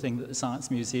 the sort of thing that the Science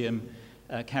Museum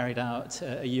carried out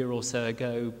a year or so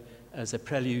ago as a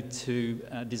prelude to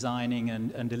designing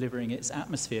and delivering its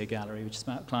atmosphere gallery, which is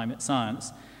about climate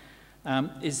science,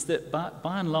 is that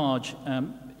by and large,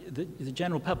 the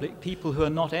general public, people who are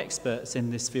not experts in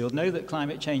this field, know that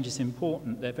climate change is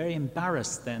important. They're very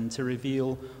embarrassed then to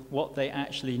reveal what they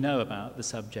actually know about the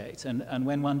subject. And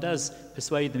when one does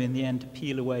persuade them in the end to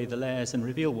peel away the layers and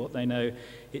reveal what they know,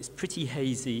 it's pretty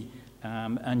hazy,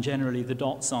 and generally the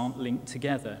dots aren't linked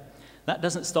together. That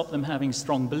doesn't stop them having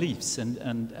strong beliefs,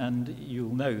 and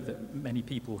you'll know that many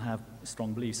people have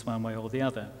strong beliefs one way or the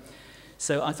other.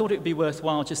 So I thought it would be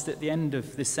worthwhile just at the end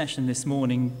of this session this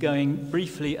morning going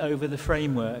briefly over the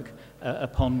framework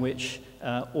upon which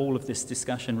all of this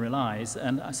discussion relies.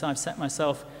 And so I've set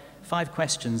myself 5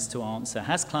 questions to answer.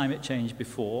 Has climate changed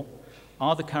before?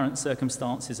 Are the current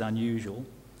circumstances unusual?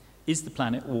 Is the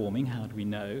planet warming? How do we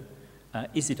know?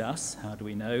 Is it us? How do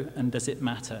we know? And does it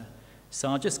matter? So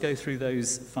I'll just go through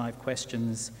those 5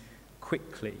 questions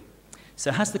quickly.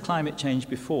 So has the climate changed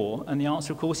before? And the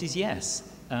answer, of course, is yes,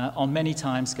 on many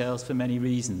timescales for many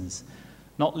reasons.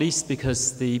 Not least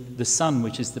because the sun,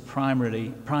 which is the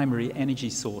primary energy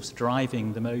source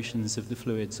driving the motions of the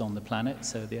fluids on the planet,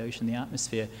 so the ocean, the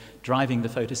atmosphere, driving the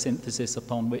photosynthesis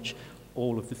upon which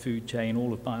all of the food chain,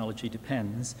 all of biology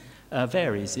depends,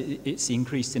 varies. It's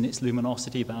increased in its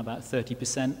luminosity by about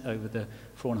 30% over the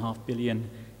 4.5 billion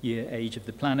year age of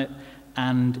the planet,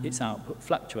 and its output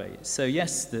fluctuates. So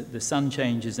yes, the sun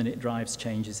changes and it drives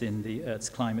changes in the Earth's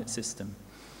climate system.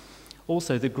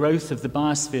 Also, the growth of the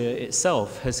biosphere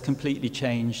itself has completely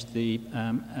changed the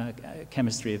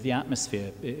chemistry of the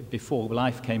atmosphere. Before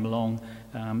life came along,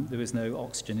 there was no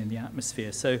oxygen in the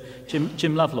atmosphere. So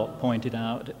Jim Lovelock pointed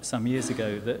out some years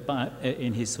ago that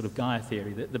in his sort of Gaia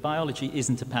theory that the biology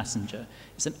isn't a passenger.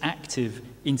 It's an active,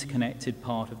 interconnected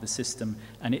part of the system,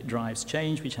 and it drives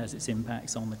change, which has its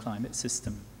impacts on the climate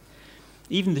system.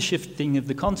 Even the shifting of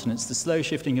the continents, the slow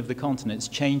shifting of the continents,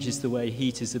 changes the way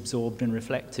heat is absorbed and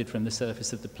reflected from the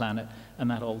surface of the planet, and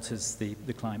that alters the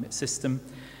climate system.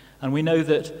 And we know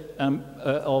that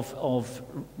of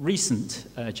recent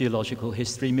geological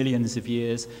history, millions of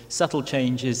years, subtle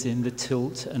changes in the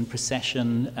tilt and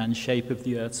precession and shape of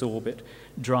the Earth's orbit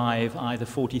drive either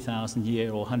 40,000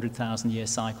 year or 100,000 year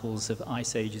cycles of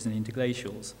ice ages and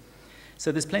interglacials.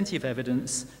 So there's plenty of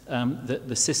evidence that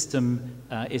the system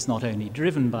is not only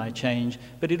driven by change,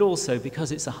 but it also,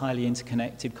 because it's a highly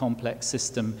interconnected, complex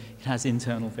system, it has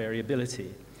internal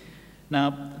variability.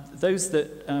 Now, those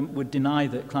that would deny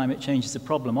that climate change is a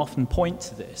problem often point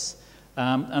to this,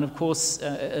 and of course,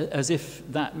 as if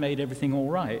that made everything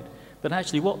all right. But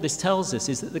actually what this tells us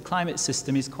is that the climate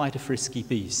system is quite a frisky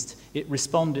beast. It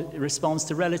responds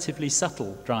to relatively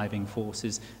subtle driving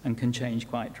forces and can change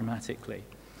quite dramatically.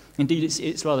 Indeed,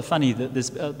 it's rather funny that there's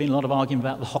been a lot of argument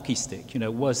about the hockey stick. You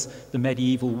know, was the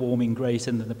medieval warming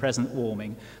greater than the present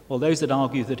warming? Well, those that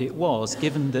argue that it was,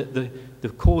 given that the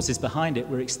causes behind it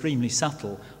were extremely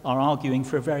subtle, are arguing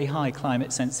for a very high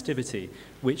climate sensitivity,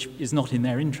 which is not in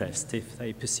their interest if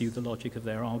they pursue the logic of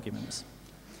their arguments.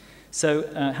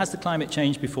 So, has the climate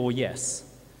changed before? Yes.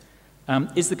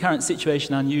 Is the current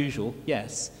situation unusual?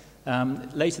 Yes.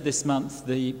 Later this month,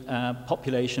 the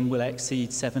population will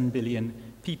exceed 7 billion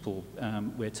people,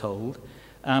 we're told.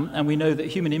 And we know that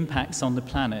human impacts on the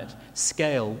planet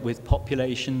scale with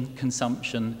population,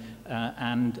 consumption,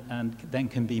 and then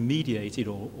can be mediated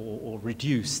or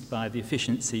reduced by the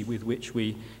efficiency with which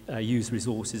we use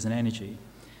resources and energy.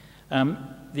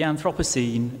 The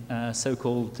Anthropocene,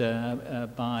 so-called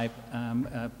by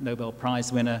Nobel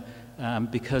Prize winner,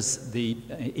 because the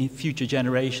future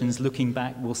generations looking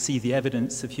back will see the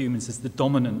evidence of humans as the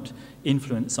dominant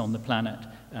influence on the planet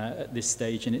at this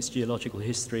stage in its geological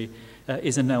history,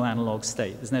 is a no-analog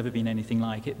state. There's never been anything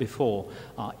like it before.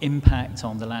 Our impact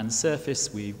on the land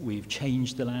surface, we've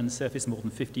changed the land surface, more than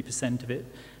 50% of it.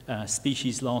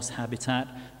 Species loss, habitat,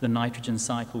 the nitrogen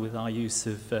cycle with our use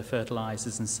of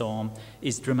fertilizers and so on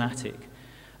is dramatic.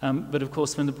 But of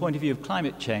course, from the point of view of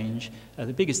climate change,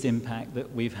 the biggest impact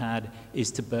that we've had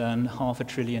is to burn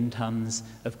 500 billion tons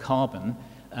of carbon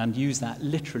and use that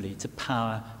literally to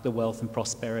power the wealth and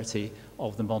prosperity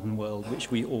of the modern world,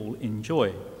 which we all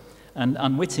enjoy. And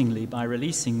unwittingly, by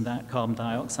releasing that carbon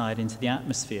dioxide into the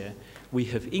atmosphere, we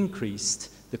have increased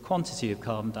the quantity of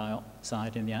carbon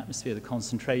dioxide in the atmosphere, the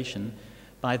concentration,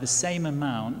 by the same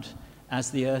amount as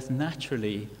the Earth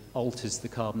naturally alters the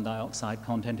carbon dioxide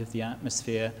content of the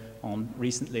atmosphere on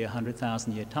recently a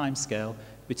 100,000-year timescale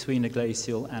between a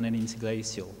glacial and an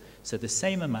interglacial. So the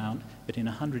same amount, but in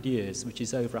 100 years, which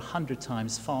is over 100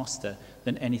 times faster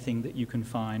than anything that you can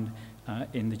find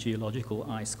in the geological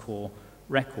ice core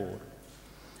record.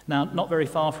 Now, not very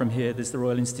far from here, there's the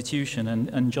Royal Institution,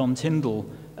 and John Tyndall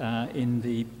in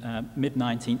the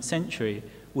mid-19th century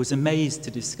was amazed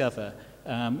to discover,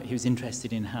 he was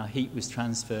interested in how heat was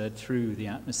transferred through the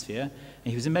atmosphere,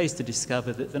 and he was amazed to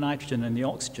discover that the nitrogen and the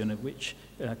oxygen, of which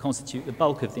constitute the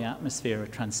bulk of the atmosphere, are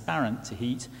transparent to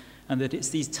heat, and that it's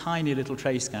these tiny little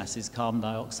trace gases, carbon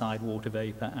dioxide, water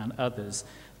vapor, and others,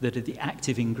 that are the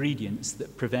active ingredients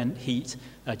that prevent heat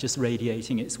just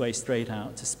radiating its way straight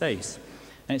out to space.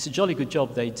 And it's a jolly good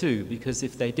job they do, because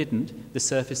if they didn't, the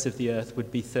surface of the Earth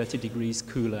would be 30 degrees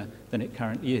cooler than it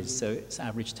currently is. So its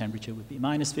average temperature would be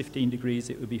minus 15 degrees,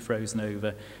 it would be frozen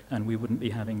over, and we wouldn't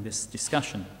be having this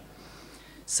discussion.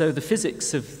 So the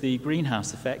physics of the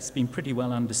greenhouse effect has been pretty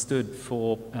well understood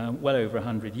for well over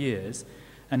 100 years.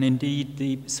 And indeed,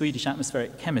 the Swedish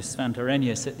atmospheric chemist Svante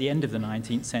Arrhenius at the end of the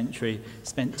 19th century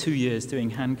spent 2 years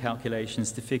doing hand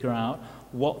calculations to figure out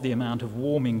what the amount of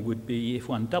warming would be if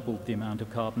one doubled the amount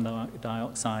of carbon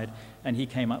dioxide, and he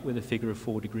came up with a figure of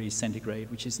 4 degrees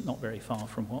centigrade, which is not very far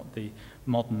from what the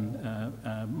modern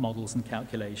models and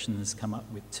calculations come up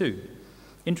with too.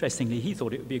 Interestingly, he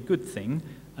thought it would be a good thing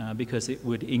because it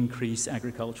would increase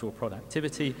agricultural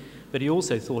productivity, but he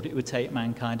also thought it would take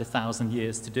mankind 1,000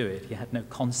 years to do it. He had no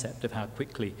concept of how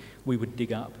quickly we would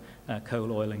dig up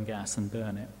coal, oil, and gas and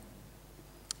burn it.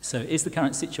 So is the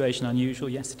current situation unusual?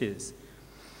 Yes, it is.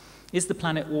 Is the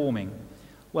planet warming?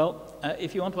 Well,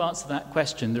 if you want to answer that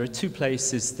question, there are two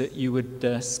places that you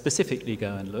would specifically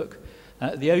go and look.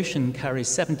 The ocean carries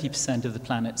 70% of the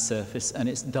planet's surface, and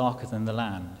it's darker than the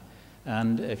land.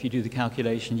 And if you do the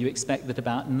calculation, you expect that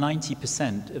about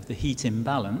 90% of the heat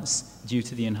imbalance due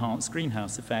to the enhanced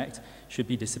greenhouse effect should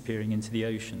be disappearing into the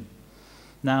ocean.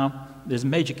 Now, there's a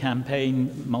major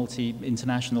campaign,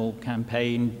 multi-international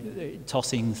campaign,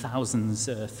 tossing thousands,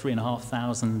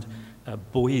 3,500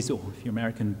 buoys, or if you're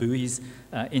American, buoys,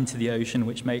 into the ocean,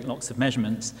 which make lots of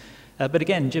measurements. But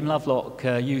again, Jim Lovelock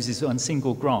uses one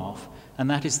single graph, and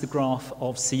that is the graph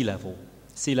of sea level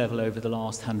over the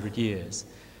last 100 years.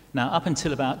 Now, up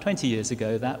until about 20 years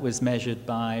ago, that was measured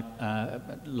by a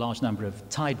large number of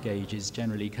tide gauges,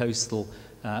 generally coastal,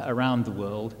 around the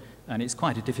world, and it's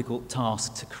quite a difficult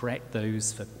task to correct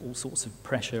those for all sorts of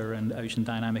pressure and ocean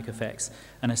dynamic effects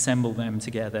and assemble them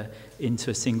together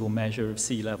into a single measure of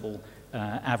sea level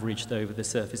averaged over the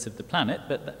surface of the planet,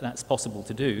 but that's possible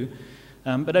to do.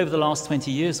 But over the last 20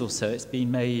 years or so, it's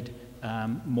been made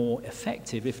more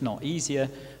effective, if not easier,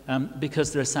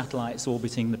 because there are satellites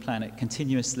orbiting the planet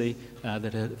continuously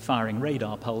that are firing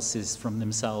radar pulses from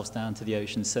themselves down to the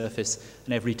ocean surface,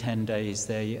 and every 10 days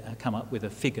they come up with a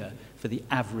figure for the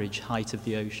average height of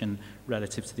the ocean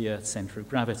relative to the Earth's center of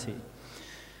gravity.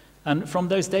 And from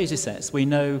those data sets, we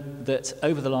know that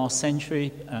over the last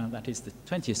century, that is the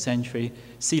 20th century,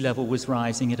 sea level was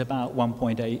rising at about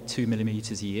 1.82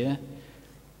 millimeters a year.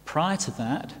 Prior to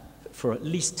that, for at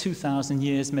least 2,000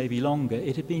 years, maybe longer,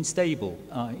 it had been stable.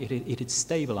 It had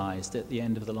stabilized at the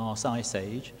end of the last ice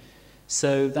age.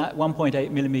 So that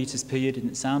 1.8 millimeters per year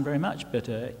didn't sound very much, but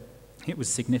it was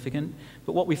significant.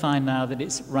 But what we find now that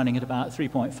it's running at about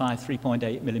 3.5,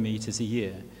 3.8 millimeters a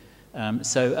year.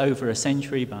 So over a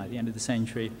century, by the end of the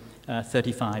century,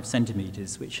 35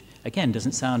 centimeters, which again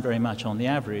doesn't sound very much on the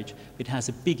average, but it has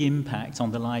a big impact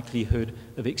on the likelihood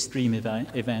of extreme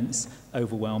events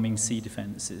overwhelming sea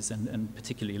defences, and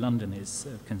particularly London is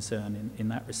of concern in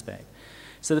that respect.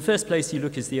 So the first place you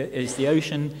look is the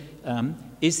ocean.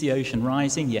 Is the ocean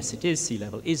rising? Yes, it is. Sea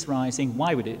level is rising.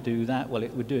 Why would it do that? Well,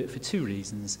 it would do it for two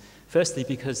reasons. Firstly,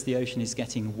 because the ocean is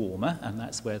getting warmer, and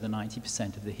that's where the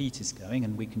 90% of the heat is going,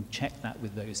 and we can check that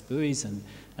with those buoys, and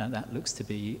that looks to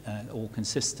be all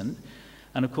consistent.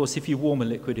 And of course, if you warm a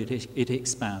liquid, it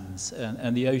expands,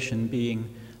 and the ocean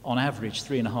being on average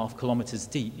 3.5 kilometers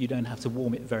deep, you don't have to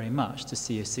warm it very much to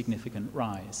see a significant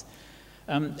rise.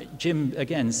 Jim,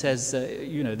 again, says,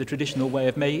 the traditional way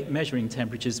of measuring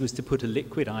temperatures was to put a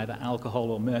liquid, either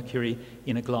alcohol or mercury,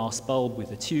 in a glass bulb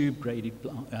with a tube, braided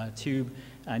tube,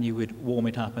 and you would warm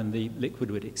it up and the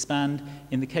liquid would expand.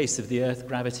 In the case of the Earth,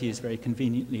 gravity is very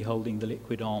conveniently holding the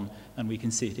liquid on, and we can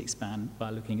see it expand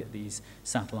by looking at these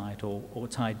satellite or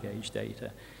tide gauge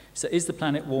data. So is the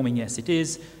planet warming? Yes, it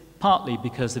is. Partly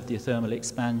because of the thermal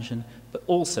expansion, but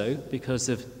also because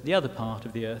of the other part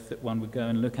of the Earth that one would go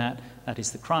and look at. That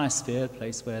is the cryosphere, a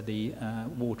place where the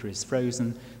water is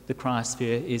frozen. The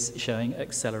cryosphere is showing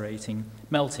accelerating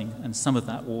melting, and some of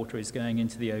that water is going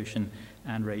into the ocean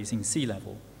and raising sea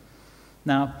level.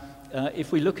 Now,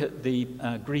 if we look at the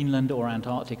Greenland or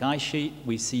Antarctic ice sheet,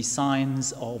 we see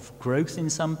signs of growth in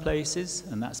some places,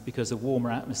 and that's because a warmer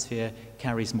atmosphere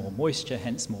carries more moisture,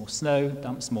 hence more snow,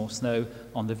 dumps more snow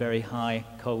on the very high,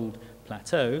 cold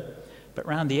plateau. But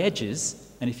around the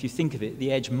edges, and if you think of it,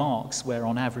 the edge marks where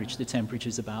on average the temperature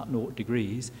is about 0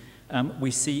 degrees,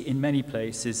 we see in many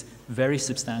places very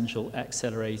substantial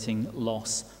accelerating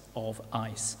loss of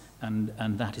ice, and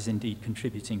that is indeed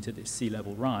contributing to this sea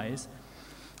level rise.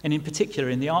 And in particular,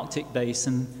 in the Arctic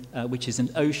basin, which is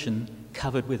an ocean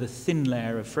covered with a thin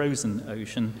layer of frozen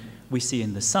ocean, we see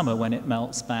in the summer, when it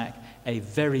melts back, a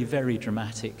very, very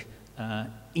dramatic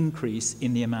increase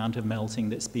in the amount of melting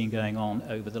that's been going on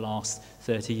over the last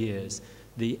 30 years.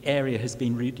 The area has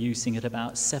been reducing at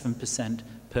about 7%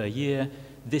 per year.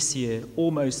 This year,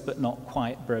 almost but not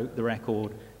quite broke the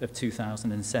record of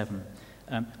 2007.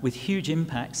 With huge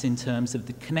impacts in terms of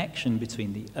the connection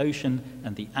between the ocean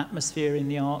and the atmosphere in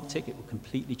the Arctic. It will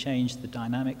completely change the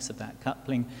dynamics of that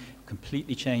coupling,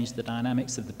 completely change the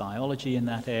dynamics of the biology in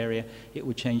that area. It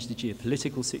will change the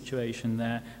geopolitical situation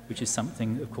there, which is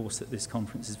something, of course, that this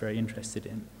conference is very interested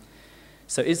in.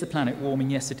 So is the planet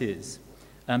warming? Yes, it is.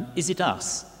 Is it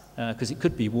us? Because it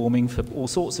could be warming for all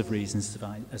sorts of reasons,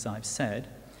 as I've said.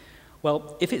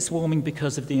 Well, if it's warming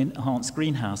because of the enhanced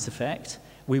greenhouse effect,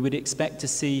 we would expect to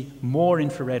see more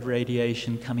infrared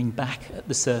radiation coming back at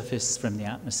the surface from the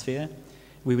atmosphere.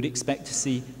 We would expect to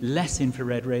see less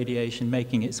infrared radiation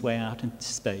making its way out into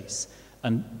space.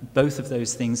 And both of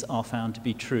those things are found to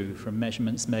be true from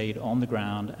measurements made on the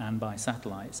ground and by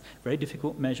satellites. Very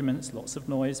difficult measurements, lots of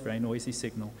noise, very noisy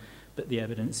signal, but the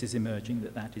evidence is emerging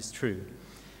that that is true.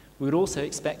 We would also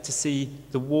expect to see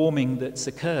the warming that's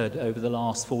occurred over the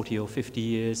last 40 or 50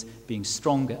 years being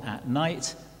stronger at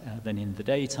night than in the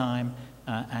daytime,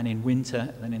 and in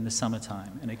winter than in the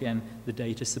summertime. And again, the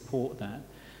data support that.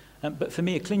 But for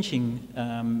me, a clinching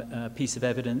piece of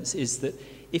evidence is that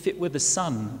if it were the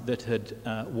sun that had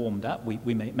warmed up,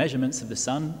 we make measurements of the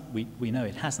sun, we know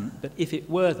it hasn't, but if it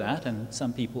were that, and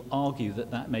some people argue that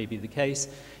that may be the case,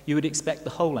 you would expect the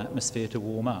whole atmosphere to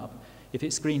warm up. If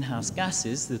it's greenhouse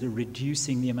gases that are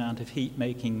reducing the amount of heat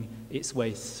making its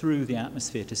way through the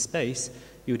atmosphere to space,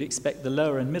 you would expect the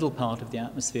lower and middle part of the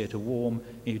atmosphere to warm,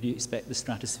 and you'd expect the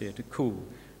stratosphere to cool.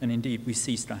 And indeed, we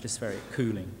see stratospheric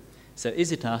cooling. So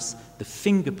is it us? The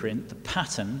fingerprint, the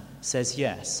pattern, says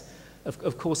yes.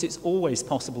 Of course, it's always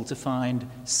possible to find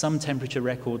some temperature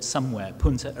record somewhere,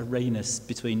 Punta Arenas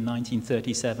between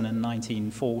 1937 and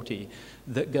 1940,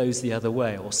 that goes the other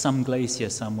way, or some glacier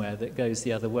somewhere that goes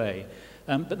the other way.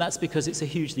 But that's because it's a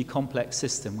hugely complex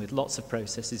system with lots of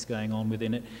processes going on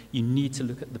within it. You need to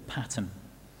look at the pattern.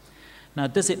 Now,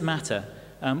 does it matter?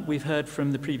 we've heard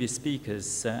from the previous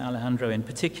speakers, Alejandro in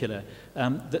particular,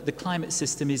 that the climate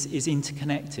system is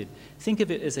interconnected. Think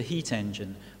of it as a heat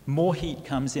engine. More heat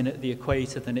comes in at the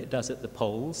equator than it does at the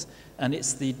poles, and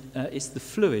it's the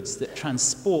fluids that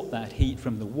transport that heat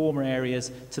from the warmer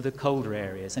areas to the colder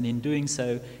areas, and in doing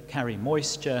so carry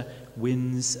moisture,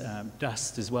 winds,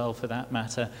 dust as well for that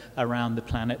matter, around the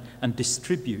planet, and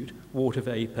distribute water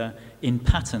vapor in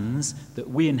patterns that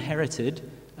we inherited,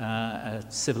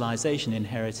 civilization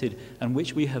inherited, and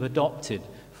which we have adopted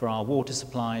for our water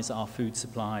supplies, our food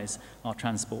supplies, our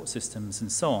transport systems,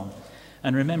 and so on.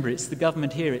 And remember, it's the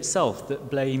government here itself that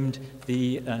blamed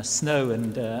the snow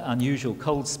and unusual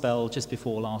cold spell just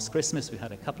before last Christmas. We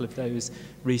had a couple of those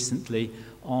recently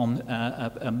on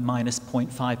a minus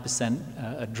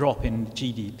 0.5% drop in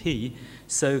GDP.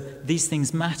 So these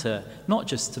things matter, not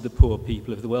just to the poor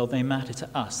people of the world, they matter to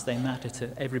us, they matter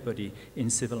to everybody in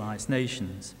civilized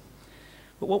nations.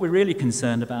 But what we're really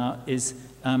concerned about is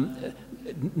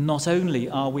not only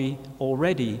are we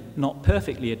already not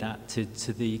perfectly adapted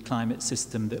to the climate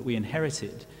system that we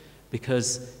inherited,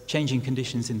 because changing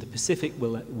conditions in the Pacific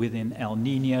will, within El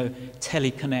Nino,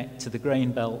 teleconnect to the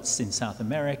grain belts in South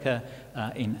America,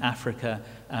 in Africa,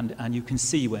 and you can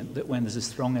see that when there's a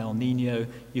strong El Nino,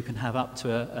 you can have up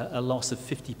to a loss of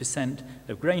 50%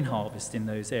 of grain harvest in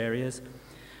those areas.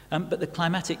 But the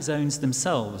climatic zones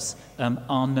themselves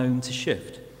are known to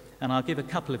shift. And I'll give a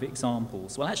couple of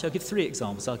examples. Well, actually, I'll give 3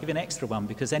 examples. I'll give an extra one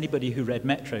because anybody who read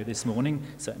Metro this morning,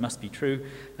 so it must be true,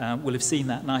 will have seen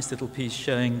that nice little piece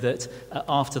showing that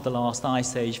after the last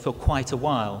ice age, for quite a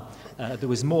while, there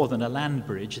was more than a land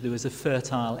bridge. There was a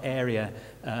fertile area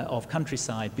of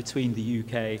countryside between the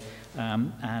UK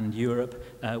and Europe,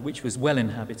 which was well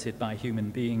inhabited by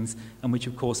human beings, and which,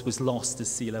 of course, was lost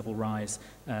as sea level rise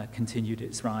continued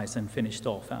its rise and finished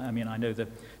off. I mean, I know the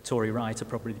Tory right are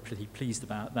probably pretty pleased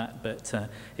about that, but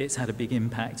it's had a big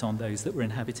impact on those that were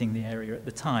inhabiting the area at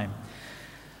the time.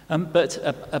 But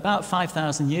about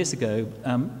 5,000 years ago,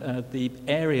 the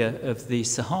area of the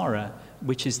Sahara,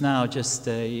 which is now just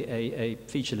a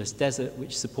featureless desert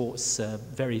which supports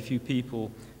very few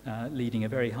people leading a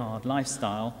very hard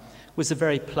lifestyle, was a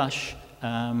very plush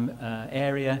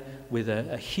area with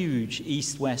a huge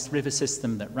east-west river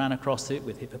system that ran across it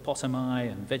with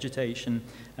hippopotami and vegetation,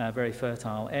 very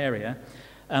fertile area.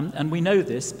 And we know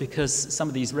this because some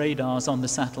of these radars on the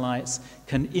satellites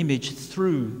can image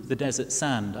through the desert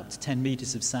sand, up to 10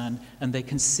 meters of sand, and they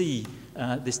can see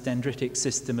this dendritic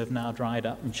system of now dried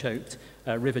up and choked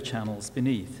river channels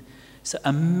beneath. So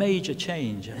a major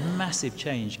change, a massive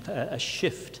change, a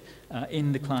shift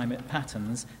in the climate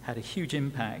patterns had a huge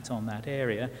impact on that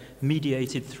area,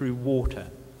 mediated through water.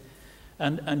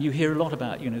 And you hear a lot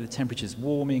about, you know, the temperatures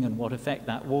warming and what effect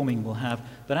that warming will have.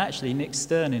 But actually, Nick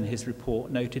Stern in his report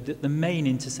noted that the main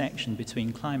intersection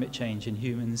between climate change and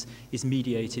humans is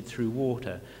mediated through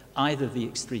water, either the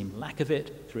extreme lack of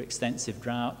it through extensive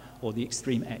drought or the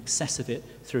extreme excess of it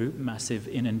through massive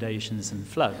inundations and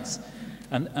floods.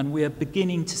 And we are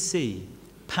beginning to see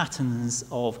patterns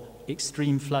of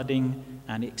extreme flooding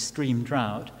and extreme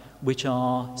drought which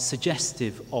are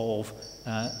suggestive of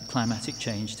climatic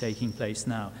change taking place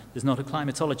now. There's not a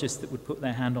climatologist that would put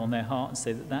their hand on their heart and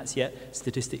say that that's yet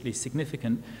statistically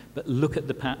significant, but look at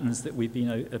the patterns that we've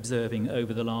been observing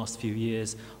over the last few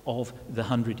years of the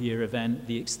 100-year event,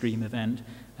 the extreme event.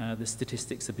 The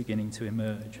statistics are beginning to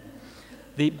emerge.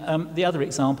 The other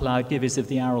example I would give is of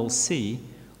the Aral Sea,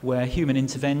 where human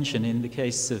intervention, in the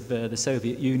case of the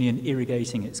Soviet Union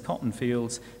irrigating its cotton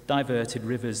fields, diverted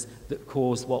rivers that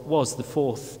caused what was the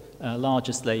 4th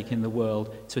largest lake in the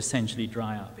world to essentially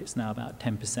dry up. It's now about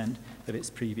 10% of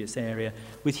its previous area,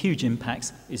 with huge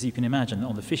impacts, as you can imagine,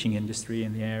 on the fishing industry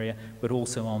in the area, but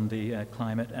also on the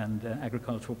climate and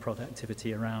agricultural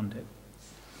productivity around it.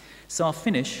 So I'll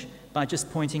finish by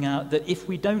just pointing out that if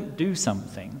we don't do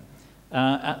something,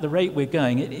 at the rate we're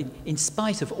going, in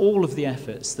spite of all of the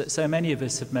efforts that so many of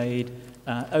us have made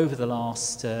over the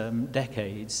last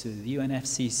decades, the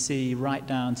UNFCCC right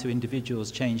down to individuals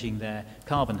changing their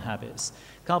carbon habits,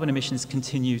 carbon emissions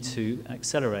continue to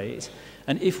accelerate.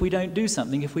 And if we don't do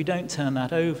something, if we don't turn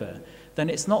that over, then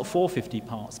it's not 450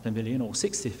 parts per million or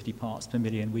 650 parts per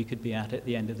million we could be at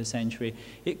the end of the century.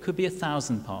 It could be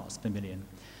 1,000 parts per million.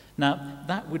 Now,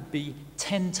 that would be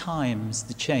 10 times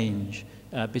the change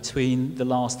between the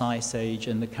last ice age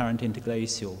and the current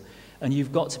interglacial. And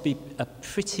you've got to be a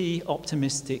pretty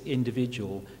optimistic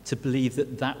individual to believe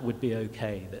that that would be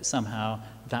okay, that somehow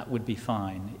that would be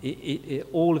fine.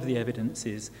 All of the evidence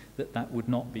is that that would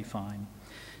not be fine.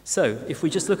 So, if we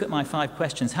just look at my 5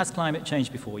 questions, has climate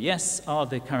changed before? Yes. Are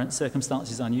the current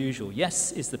circumstances unusual?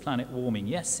 Yes. Is the planet warming?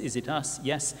 Yes. Is it us?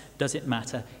 Yes. Does it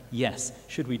matter? Yes.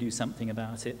 Should we do something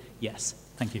about it? Yes.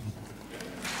 Thank you.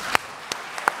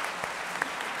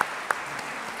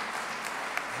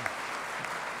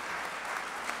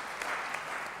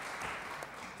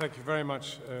 Thank you very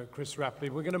much, Chris Rapley.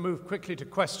 We're going to move quickly to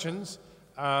questions,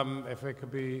 if they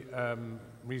could be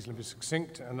reasonably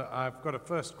succinct. And I've got a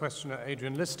first questioner,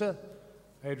 Adrian Lister.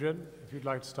 Adrian, if you'd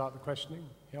like to start the questioning.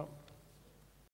 Yeah.